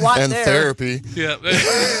and therapy. Yeah.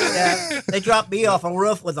 They dropped me off a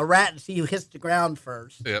roof with a rat and see who hits the ground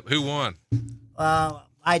first. Yep. Who won?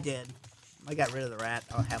 I did. I got rid of the rat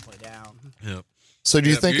halfway down. Yep. So do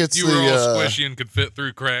you think you were all squishy and could fit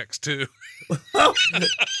through cracks too?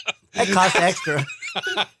 That cost extra.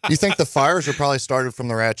 You think the fires are probably started from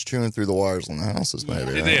the rats chewing through the wires in the houses,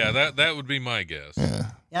 maybe? Right? Yeah, that would be my guess.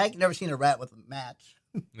 Yeah, I've never seen a rat with a match.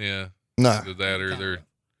 Yeah. No. Either that or they're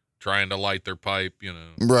trying to light their pipe,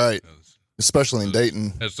 Right. Especially in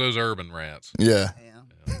Dayton. It's those urban rats. Yeah.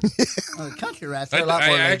 Well, the country rats, they're a lot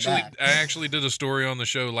more laid back. I actually did a story on the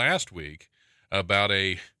show last week about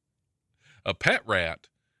a pet rat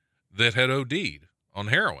that had OD'd on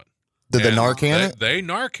heroin. Did they Narcan it? They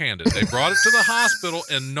Narcaned it. They brought it to the hospital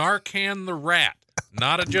and Narcaned the rat.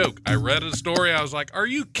 Not a joke. I read a story. I was like, are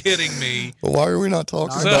you kidding me? Well, why are we not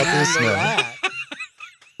talking about this now?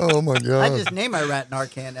 Oh, my God. I just named my rat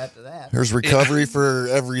Narcan after that. There's recovery for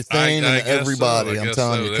everything and everybody. I'm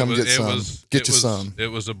telling you, come get some. Get you some. It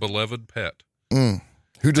was a beloved pet.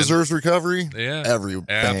 Who deserves recovery? Yeah. Everything.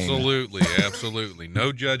 Absolutely.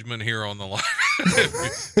 No judgment here on the line.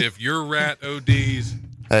 if your rat ODs...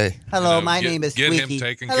 Hey. Hello, my name is Squeaky. Get him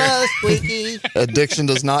taken care of. Hello, Squeaky. Addiction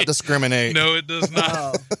does not discriminate. No, it does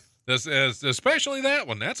not. Especially that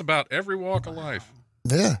one. That's about every walk of life.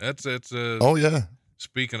 Yeah. It's oh, yeah.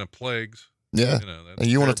 Speaking of plagues. Yeah.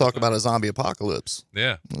 You want to talk about a zombie apocalypse.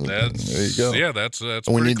 Yeah. There you go. Yeah, that's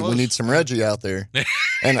we need some Reggie out there.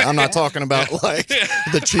 And I'm not talking about like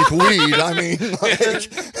the cheap weed. I mean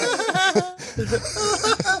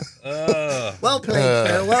well played,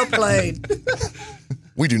 sir. Well played.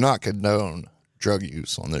 We do not condone drug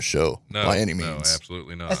use on this show by any means. No,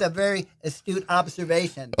 absolutely not. That's a very astute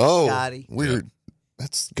observation, Oh, Scotty. weird.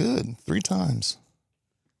 That's good. 3 times.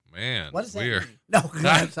 Man, what is that? Weird. No,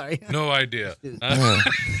 I'm sorry. No idea. It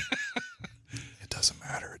doesn't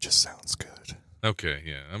matter. It just sounds good. Okay,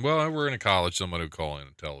 yeah. Well, we're in a college. Somebody will call in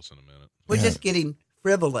and tell us in a minute. We're just getting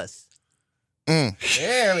frivolous.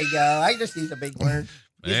 There we go. I just use a big word.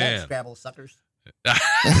 Use that, Scrabble suckers.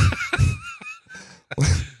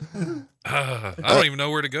 I don't even know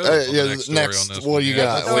where to go. The next story on this what one. You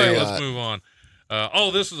got? Let's move on.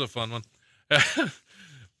 This is a fun one.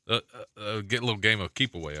 Get a little game of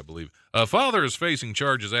keep away, I believe. A father is facing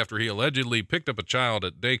charges after he allegedly picked up a child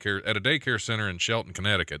at a daycare center in Shelton,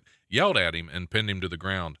 Connecticut, yelled at him, and pinned him to the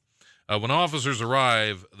ground. When officers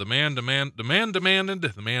arrive, the man demanded.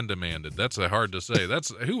 That's hard to say.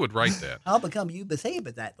 Who would write that? I'll become you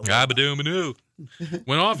besabed that.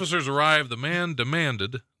 When officers arrived, the man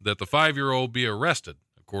demanded that the 5-year-old be arrested,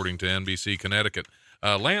 according to NBC Connecticut.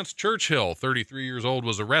 Lance Churchill, 33 years old,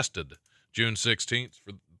 was arrested June 16th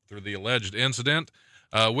for the alleged incident,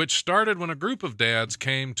 which started when a group of dads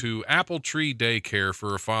came to Apple Tree Daycare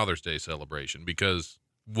for a Father's Day celebration because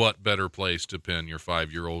what better place to pin your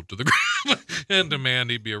 5-year-old to the ground and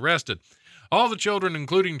demand he be arrested? All the children,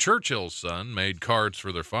 including Churchill's son, made cards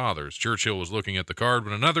for their fathers. Churchill was looking at the card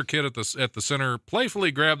when another kid at the center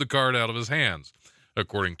playfully grabbed the card out of his hands,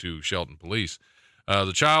 according to Shelton police.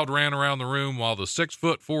 The child ran around the room while the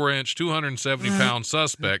 6'4", 270-pound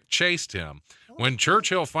suspect chased him. When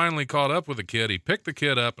Churchill finally caught up with the kid, he picked the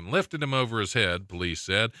kid up and lifted him over his head, police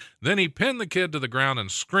said. Then he pinned the kid to the ground and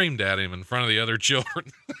screamed at him in front of the other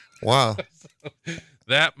children. Wow.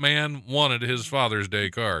 That man wanted his Father's Day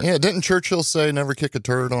card. Yeah, didn't Churchill say never kick a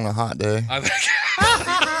turd on a hot day? I think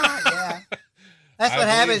Yeah. That's what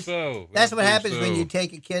happens. So. That's what happens when so. you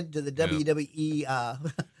take a kid to the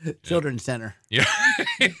WWE Children's Center. Yeah.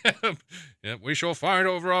 Yeah. We shall fight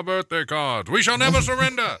over our birthday cards. We shall never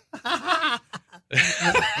surrender.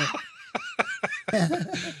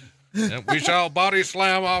 And we shall body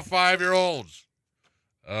slam our 5-year-olds.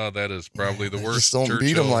 That is probably the worst. Just don't beat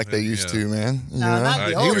Churchill. them like they used to, man. You No, know? not the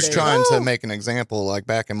He old was days. trying to Woo! make an example, like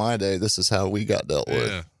back in my day, this is how we got dealt with.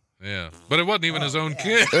 Yeah. Yeah. But it wasn't even his own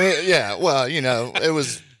yeah. kid. Yeah, well, you know, it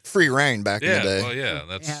was free reign back in Yeah. the day. Well, yeah.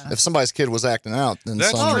 That's Yeah. If somebody's kid was acting out, then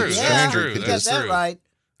That's some true. stranger That's true. could You got That's just. that true. right.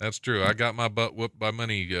 That's true. I got my butt whooped by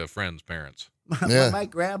many friends' parents. Yeah. My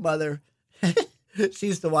grandmother, she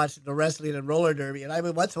used to watch the wrestling and roller derby, and I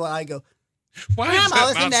mean, once in a while I go, Why is Grandma, that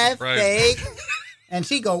isn't not that surprising? fake? And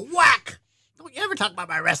she go, whack! Don't you ever talk about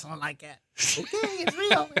my wrestling like that. Okay, it's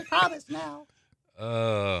real. I promise now.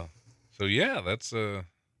 So yeah, that's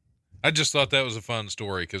I just thought that was a fun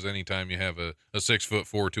story because anytime you have a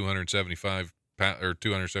 6'4", 275 pound or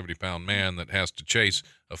 270 pound man that has to chase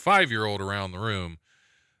a 5-year-old around the room,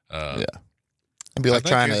 Yeah. It'd be like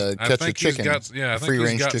trying to catch a chicken. I think free he's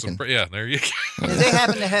range got chicken. some. Yeah, there you go. And they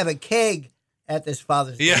happen to have a keg at this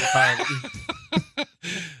Father's Day Yeah. party.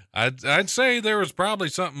 I'd say there was probably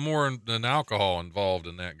something more than alcohol involved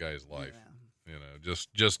in that guy's life. You know,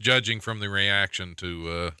 just judging from the reaction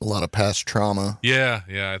to A lot of past trauma. Yeah,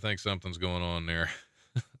 I think something's going on there.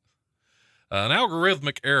 An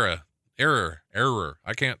algorithmic error.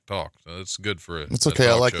 I can't talk, so it's good for it. It's okay.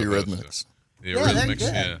 I like the Eurythmics. The Yeah, they're Eurythmics,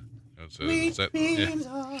 good. yeah. That's Sweet dreams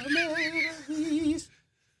are melodies.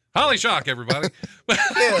 Holly Shock, everybody.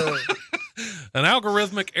 Ew. An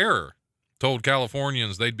algorithmic error told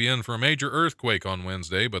Californians they'd be in for a major earthquake on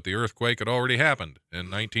Wednesday, but the earthquake had already happened in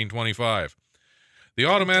 1925. The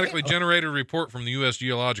automatically generated report from the U.S.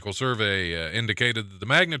 Geological Survey indicated that the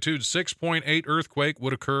magnitude 6.8 earthquake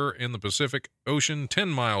would occur in the Pacific Ocean 10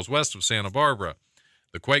 miles west of Santa Barbara.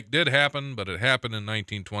 The quake did happen, but it happened in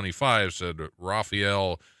 1925, said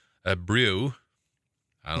Raphael Abreu.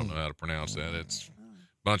 I don't know how to pronounce that. It's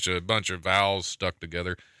a bunch of vowels stuck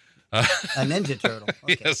together. A Ninja Turtle.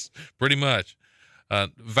 Okay. Yes, pretty much.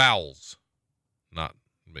 Vowels. Not,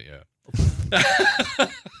 but yeah.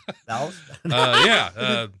 Vowels?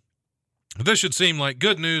 This should seem like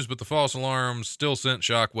good news, but the false alarms still sent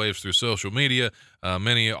shockwaves through social media.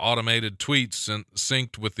 Many automated tweets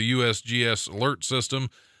synced with the USGS alert system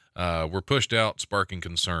were pushed out, sparking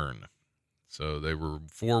concern. So they were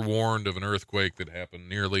forewarned of an earthquake that happened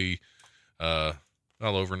nearly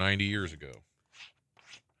over 90 years ago.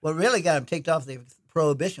 What really got them ticked off, the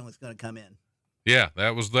prohibition was going to come in. Yeah,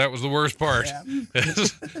 that was the worst part. Yeah.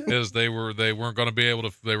 is they weren't going to be able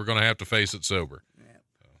to. They were going to have to face it sober. Yeah.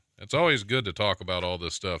 So it's always good to talk about all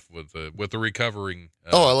this stuff with the recovering.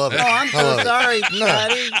 Oh, I love it. Oh, I'm I love so it. sorry, No.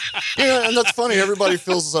 buddy. You know, and that's funny. Everybody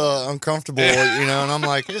feels uncomfortable, you know, and I'm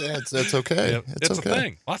like, yeah, it's okay. Yeah, it's okay. a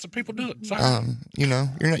thing. Lots of people do it. Sorry. You know,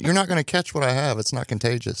 you're not going to catch what I have. It's not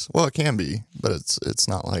contagious. Well, it can be, but it's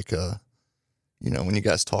not like you know, when you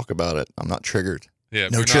guys talk about it, I'm not triggered. Yeah,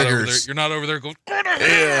 no you're not over there. triggers. You're not over there going.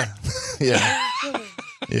 Yeah, yeah,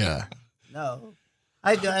 yeah. No.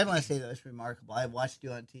 I want to say that it's remarkable. I watched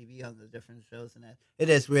you on TV on the different shows, and that it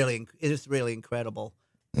is really incredible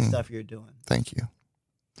the stuff you're doing. Thank you.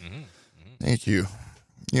 Mm-hmm. Thank you.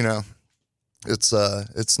 You know, it's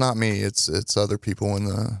not me. It's other people in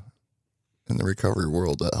the recovery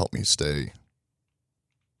world that help me stay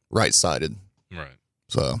right-sided. Right.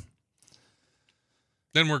 So.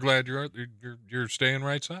 Then we're glad you're staying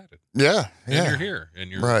right-sided. Yeah, And yeah. you're here,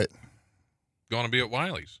 and you're right. going to be at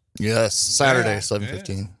Wiley's. Yes, Saturday, Yeah,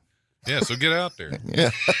 7:15. Yeah, so get out there.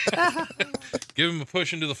 Yeah. Give him a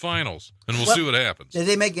push into the finals, and we'll see what happens. Did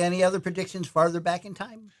they make any other predictions farther back in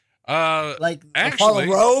time? Like actually,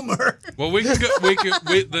 the fall of Rome? Or? Well,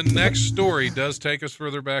 the next story does take us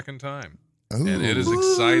further back in time. Ooh. And it is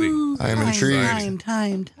exciting. I am intrigued.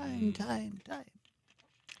 Time.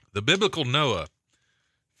 The biblical Noah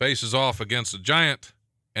faces off against a giant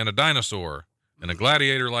and a dinosaur in a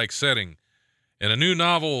gladiator-like setting in a new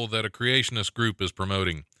novel that a creationist group is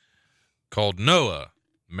promoting called Noah,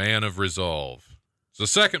 Man of Resolve. It's the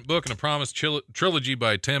second book in a promised trilogy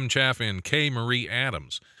by Tim Chaffee and K. Marie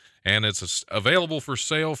Adams, and it's available for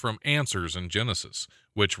sale from Answers in Genesis,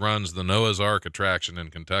 which runs the Noah's Ark attraction in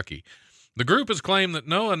Kentucky. The group has claimed that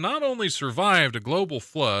Noah not only survived a global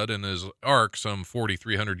flood in his ark some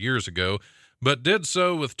 4,300 years ago, but did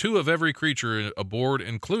so with 2 of every creature aboard,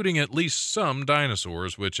 including at least some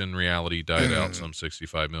dinosaurs, which in reality died out some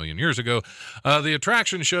 65 million years ago. The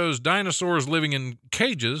attraction shows dinosaurs living in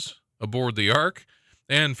cages aboard the ark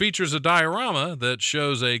and features a diorama that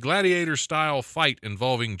shows a gladiator-style fight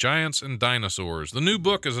involving giants and dinosaurs. The new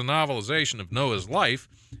book is a novelization of Noah's life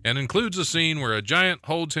and includes a scene where a giant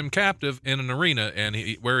holds him captive in an arena and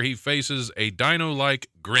where he faces a dino-like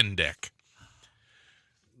Grindek.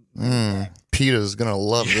 PETA's going to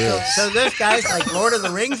love this. So those guys like Lord of the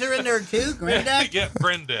Rings are in there too? Grindek? Yeah,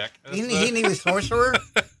 Grindek. He was sorcerer?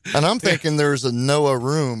 And I'm thinking there's a Noah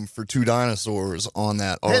room for 2 dinosaurs on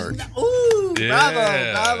that ark. Ooh, Yeah,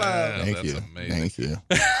 bravo. Thank that's you. amazing. Thank you.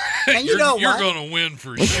 And you know You're what? going to win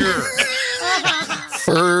for sure.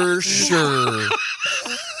 For sure.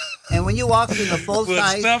 And when you walk through the full With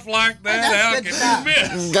size, stuff like that, that's how good can stuff.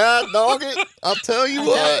 you miss? God dog it. I'll tell you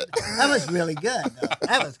what. that was really good. Though.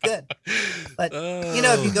 That was good. But you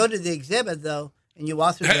know, if you go to the exhibit though, and you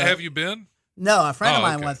walk through, Have you been? No, a friend of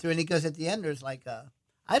mine okay. went through, and he goes at the end. There's like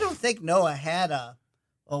I don't think Noah had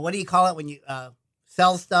well, what do you call it when you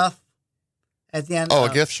sell stuff at the end? Oh,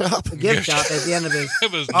 a gift shop? A gift shop at the end of his.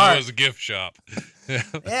 It was ark. Noah's gift shop.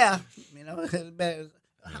 Yeah, you know.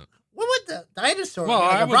 What would the dinosaur? Well,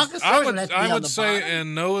 like I a would brontosaurus have to be on the say bottom?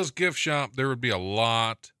 in Noah's gift shop there would be a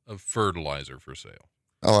lot of fertilizer for sale.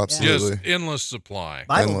 Oh, absolutely. Just endless supply.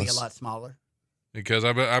 Mine would be a endless. lot smaller. Because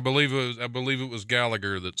I believe it was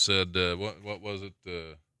Gallagher that said what was it?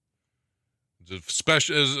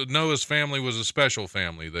 Noah's family was a special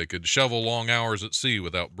family. They could shovel long hours at sea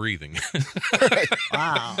without breathing.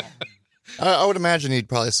 Wow. I would imagine he'd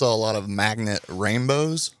probably sell a lot of magnet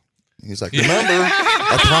rainbows. He's like, remember,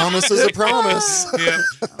 a promise is a promise. Yep.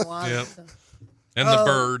 Wow. Yep. And the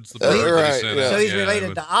birds that he right, sent yeah. out. So he's Yeah,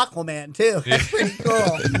 related it to Aquaman too. That's pretty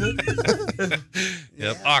cool. would-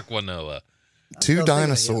 Yep, Aqua Noah. 2 still thinking of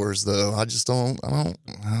dinosaurs, though. I just don't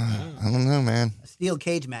know, man. A steel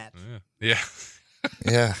cage match. Yeah.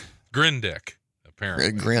 Yeah. Grindek,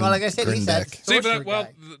 apparently. Grin, Well, like I said, he's that Grindeck. See, sorcerer but well,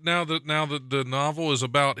 guy. now that the novel is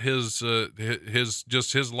about his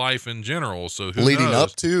life in general. So who Leading knows?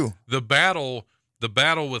 up to. the battle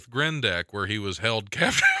with Grindek, where he was held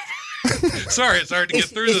captive. Sorry, it's hard to get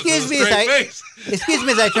through this with a Excuse me as straight I- face. Excuse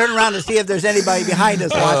me as I turn around to see if there's anybody behind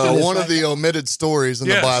us watching this. One of right the omitted stories in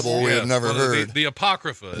the Yes, Bible we yes. have never Well, heard. The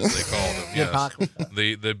Apocrypha, as they called it. The Yes. Apocrypha.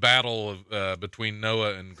 The battle of between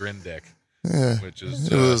Noah and Grindek, Yeah. which is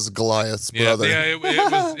It was Goliath's brother. it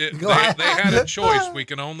was. They had a choice. We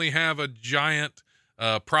can only have a giant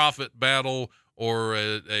prophet battle or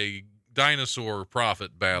a dinosaur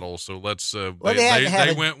prophet battle. So let's. Well, they had to have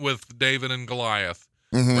they a- went with David and Goliath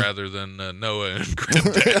Mhm. rather than Noah and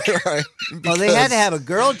Grindek. Right. Well, they had to Because- have a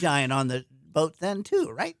girl giant on the boat then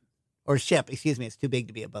too, right? Or ship. Excuse me, it's too big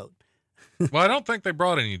to be a boat. Well, I don't think they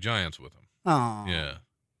brought any giants with them. Oh, Yeah,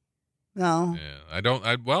 no, yeah. I don't.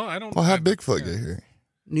 Well, how'd Bigfoot get here?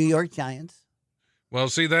 New York Giants. Well,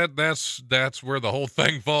 see that's where the whole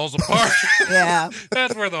thing falls apart. Yeah,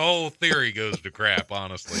 That's where the whole theory goes to crap,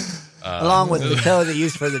 honestly. along with the toe they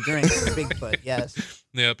used for the drink, Bigfoot. Yes.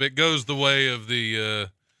 Yep, it goes the way of the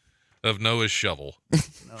of Noah's shovel.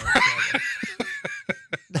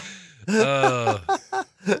 No,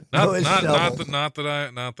 Noah's shovel. Not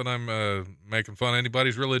that I'm making fun of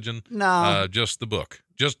anybody's religion. No. Just the book.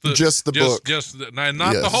 Just the book. Just not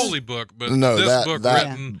the Yes. holy book, but No, this book that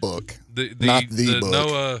written. book. Not the the book.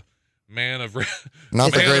 Noah man of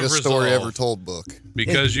Not the Man of greatest story Resolve. ever told book.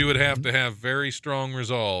 because you would have to have very strong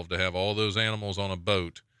resolve to have all those animals on a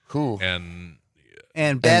boat Cool. and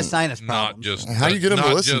and bad and sinus not problems. just How do you get 'em to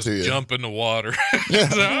not listen just to you? jump in the water. Yeah.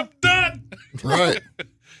 I'm done. Right.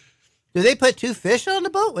 Do they put 2 fish on the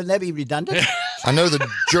boat? Wouldn't that be redundant? I know the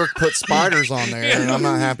jerk put spiders on there, and I'm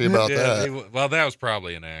not happy about Yeah, that. well, that was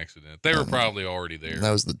probably an accident. They were probably already there.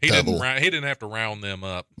 That was the he devil. He didn't have to round them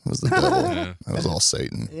up. It was the devil. Yeah. That was all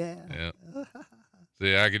Satan. Yeah. Yeah.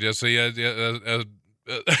 See, I could just see. I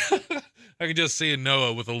could just see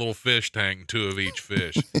Noah with a little fish tank, 2 of each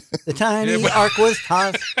fish. The tiny Yeah, but- ark was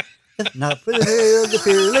tossed. If not for the hill, the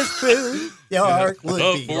fearless crew, the ark would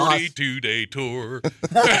A be lost. 42-day tour.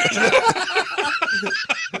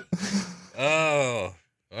 Oh,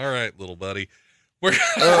 all right, little buddy. We're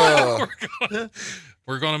Oh.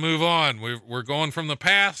 we're gonna move on. We're going from the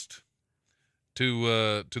past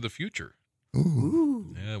to the future.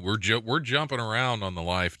 Ooh. Yeah, we're jumping around on the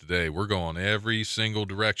life today. We're going every single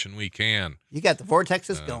direction we can. You got the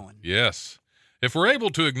vortexes going. Yes. If we're able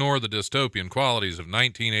to ignore the dystopian qualities of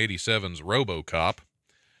 1987's RoboCop,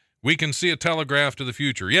 we can see a telegraph to the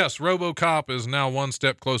future. Yes, RoboCop is now one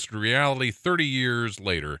step closer to reality 30 years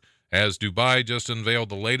later, as Dubai just unveiled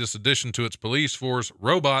the latest addition to its police force,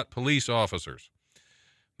 robot police officers.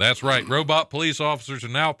 That's right, robot police officers are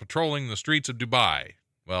now patrolling the streets of Dubai.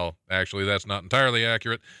 Well, actually, that's not entirely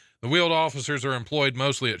accurate. The wheeled officers are employed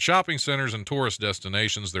mostly at shopping centers and tourist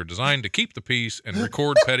destinations. They're designed to keep the peace and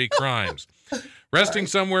record petty crimes. Resting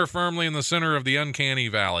somewhere firmly in the center of the uncanny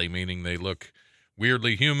valley, meaning they look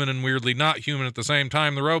weirdly human and weirdly not human at the same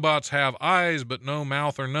time, the robots have eyes but no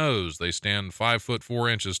mouth or nose. They stand 5 foot 4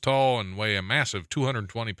 inches tall and weigh a massive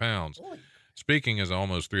 220 pounds. Speaking as an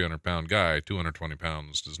almost 300-pound guy, 220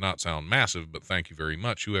 pounds does not sound massive, but thank you very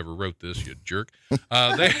much, whoever wrote this, you jerk.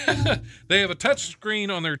 They have a touch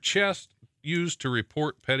screen on their chest used to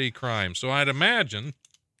report petty crimes. So I'd imagine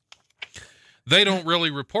they don't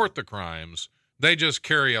really report the crimes. They just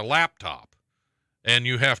carry a laptop, and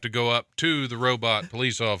you have to go up to the robot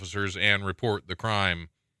police officers and report the crime.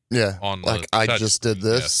 Yeah, on like I just did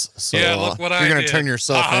this. Yes. So yeah, look what you're going to turn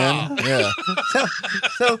yourself in. Yeah.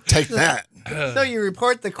 So take that. So you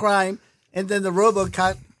report the crime, and then the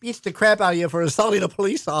RoboCop beats the crap out of you for assaulting a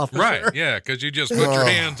police officer. Right, yeah, because you just put your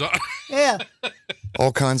hands on. Yeah.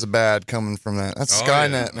 All kinds of bad coming from that. That's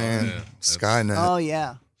Skynet, man. Yeah. Skynet. Oh,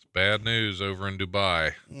 yeah. It's bad news over in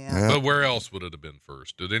Dubai. Yeah. But where else would it have been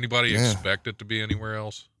first? Did anybody expect it to be anywhere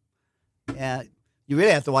else? Yeah. You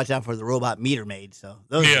really have to watch out for the robot meter maid. So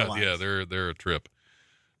those are the ones. Yeah, they're a trip.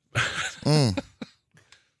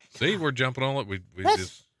 See, we're jumping on it.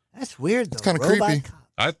 That's weird, though. It's kind of creepy.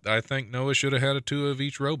 I think Noah should have had a 2 of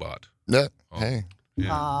each robot. Yeah. Oh, hey.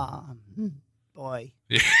 Yeah. Boy.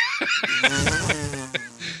 Yeah.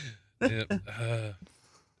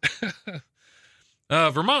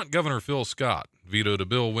 Vermont Governor Phil Scott vetoed a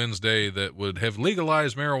bill Wednesday that would have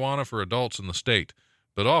legalized marijuana for adults in the state,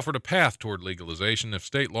 but offered a path toward legalization if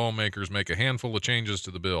state lawmakers make a handful of changes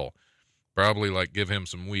to the bill. Probably like give him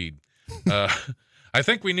some weed. I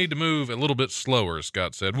think we need to move a little bit slower,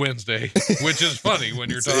 Scott said Wednesday, which is funny when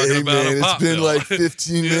you're talking about a pop It's been bill. like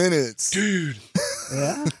 15 minutes. Dude.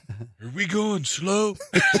 Yeah? Are we going slow?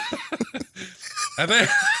 I think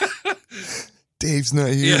Dave's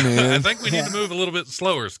not here, man. I think we need to move a little bit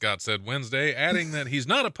slower, Scott said Wednesday, adding that he's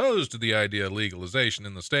not opposed to the idea of legalization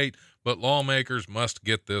in the state, but lawmakers must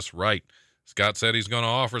get this right. Scott said he's going to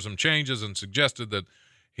offer some changes and suggested that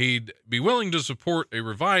he'd be willing to support a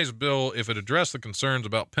revised bill if it addressed the concerns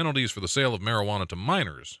about penalties for the sale of marijuana to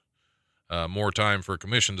minors. More time for a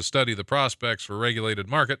commission to study the prospects for a regulated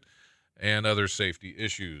market and other safety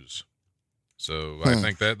issues. So I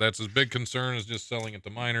think that's his big concern is just selling it to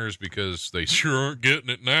minors because they sure aren't getting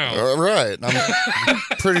it now. Right. I'm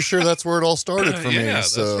pretty sure that's where it all started for me.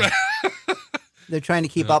 So Right. They're trying to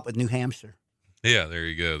keep up with New Hampshire. Yeah, there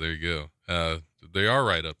you go. They are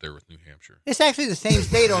right up there with New Hampshire. It's actually the same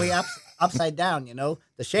state, only upside down,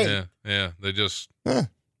 the shape. Yeah. They just...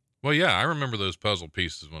 Well, yeah, I remember those puzzle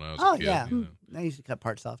pieces when I was a kid. Yeah. You know. They used to cut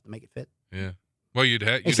parts off to make it fit. Yeah. Well,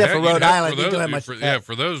 Except for Rhode Island, you don't have much.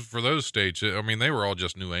 For those states, I mean, they were all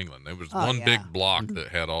just New England. There was one big block that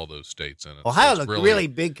had all those states in it. Ohio looked really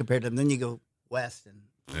big compared to them. Then you go west, and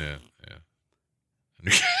yeah.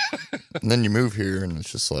 And then you move here, and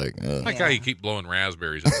it's just like, how you keep blowing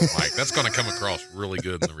raspberries at the mic. That's going to come across really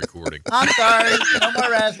good in the recording. I'm sorry, no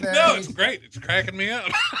more raspberries. No, it's great. It's cracking me up.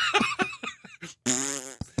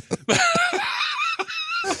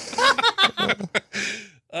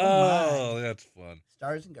 Oh, that's fun.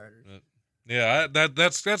 Stars and garters. Yeah,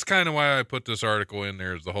 that's kind of why I put this article in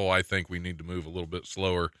there. Is the whole I think we need to move a little bit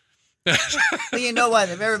slower. Well, you know what?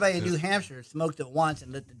 If everybody in New Hampshire smoked it once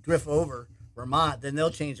and let it drift over Vermont, then they'll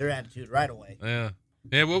change their attitude right away.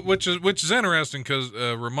 Yeah, which is interesting because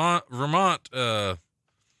Vermont, their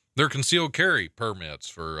concealed carry permits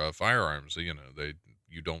for firearms.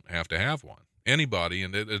 You don't have to have one. Anybody,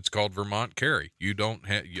 and it's called Vermont Carry. You don't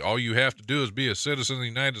have. All you have to do is be a citizen of the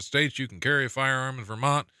United States. You can carry a firearm in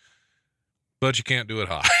Vermont, but you can't do it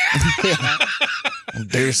high.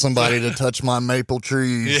 Dare somebody to touch my maple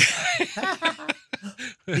trees.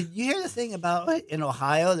 Did you hear the thing about in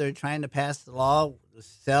Ohio? They're trying to pass the law to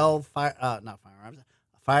sell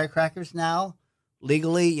firecrackers now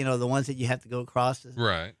legally. The ones that you have to go across.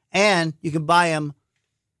 Right. And you can buy them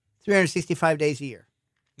 365 days a year.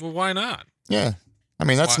 Well, why not? Yeah. I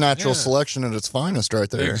mean, that's natural selection at its finest right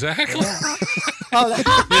there. Exactly. Oh,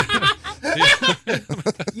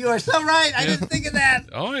 You are so right. I didn't think of that.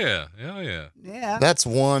 Oh yeah, yeah. That's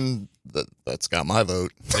one that's got my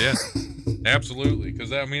vote. Yeah, absolutely.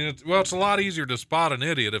 Because I mean, it's a lot easier to spot an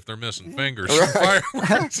idiot if they're missing fingers. Right.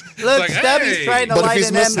 Fireworks. Look, Like, Stubby's hey. trying to But if light he's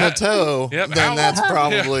an missing M. a toe, Yep, then that's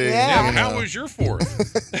probably. Yeah. you know. How was your fourth?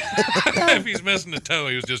 If he's missing a toe,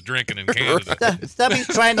 he was just drinking in Canada. Stubby's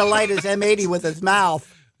trying to light his M80 with his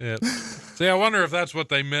mouth. Yeah. See, I wonder if that's what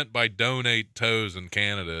they meant by donate toes in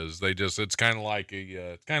Canada. Is it's kind of like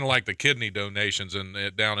the kidney donations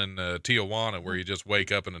down in Tijuana, where you just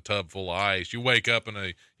wake up in a tub full of ice. You wake up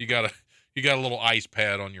and you got a little ice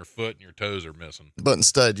pad on your foot and your toes are missing. But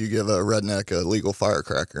instead, you give a redneck a legal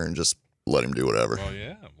firecracker and just let him do whatever. Well,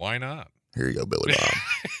 yeah, why not? Here you go, Billy Bob.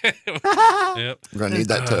 Yep. I'm gonna need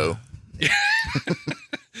that toe.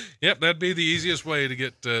 Yep, that'd be the easiest way to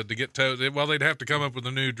get toes. Well, they'd have to come up with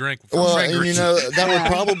a new drink for Well, fingers. and you know that would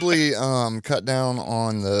probably cut down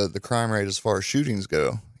on the crime rate as far as shootings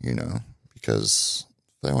go. You know, because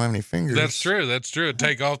they don't have any fingers. That's true.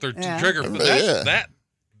 Take off their trigger. But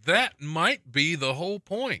that might be the whole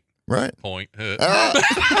point. Right.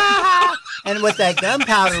 And with that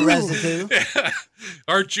gunpowder residue.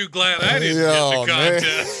 Aren't you glad I didn't get the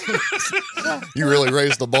contest? You really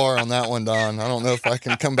raised the bar on that one, Don. I don't know if I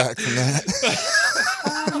can come back from that.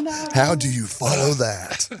 How do you follow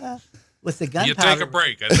that? With the gunpowder. You take a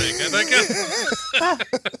break, I think.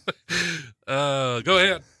 Go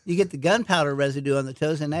ahead. You get the gunpowder residue on the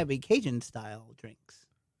toes, and that'd be Cajun style drinks.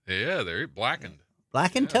 Yeah, they're blackened.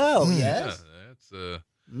 Blackened toe, yes. Yeah,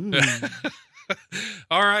 that's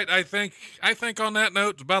All right, I think on that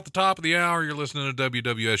note, it's about the top of the hour. You're listening to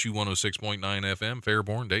WWSU 106.9 FM,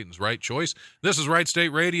 Fairborn, Dayton's right choice. This is Right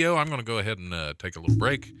State Radio. I'm going to go ahead and take a little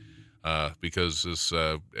break because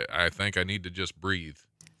I think I need to just breathe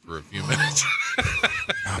for a few minutes.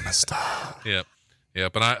 Namaste.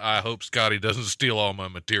 Yep, and I hope Scotty doesn't steal all my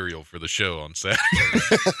material for the show on Saturday.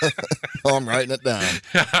 Oh, I'm writing it down.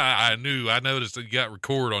 I noticed that you got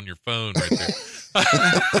record on your phone right there.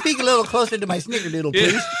 Speak a little closer to my snickerdoodle,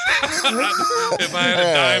 please. If I had a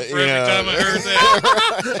dime for every time I heard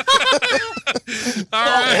that. All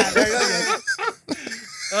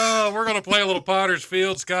right. We're going to play a little Potter's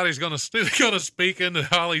Field. Scotty's going to speak into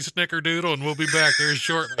Holly's snickerdoodle, and we'll be back here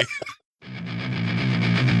shortly.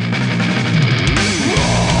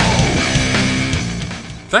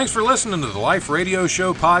 Thanks for listening to the Life Radio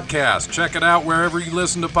Show podcast. Check it out wherever you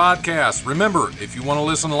listen to podcasts. Remember, if you want to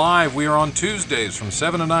listen live, we are on Tuesdays from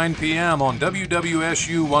 7 to 9 p.m. on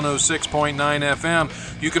WWSU 106.9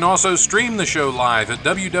 FM. You can also stream the show live at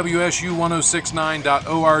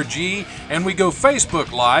WWSU1069.org, and we go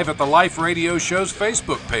Facebook Live at the Life Radio Show's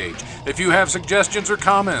Facebook page. If you have suggestions or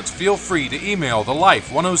comments, feel free to email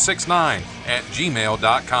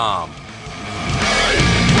thelife1069@gmail.com.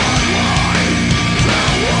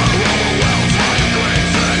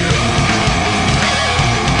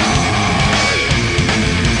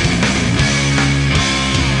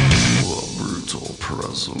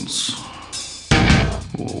 Presence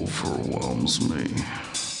overwhelms me.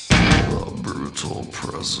 The brutal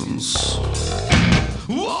presence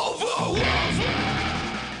overwhelms me.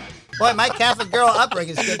 Boy, my Catholic girl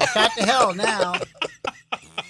upbringing is getting shot to hell now.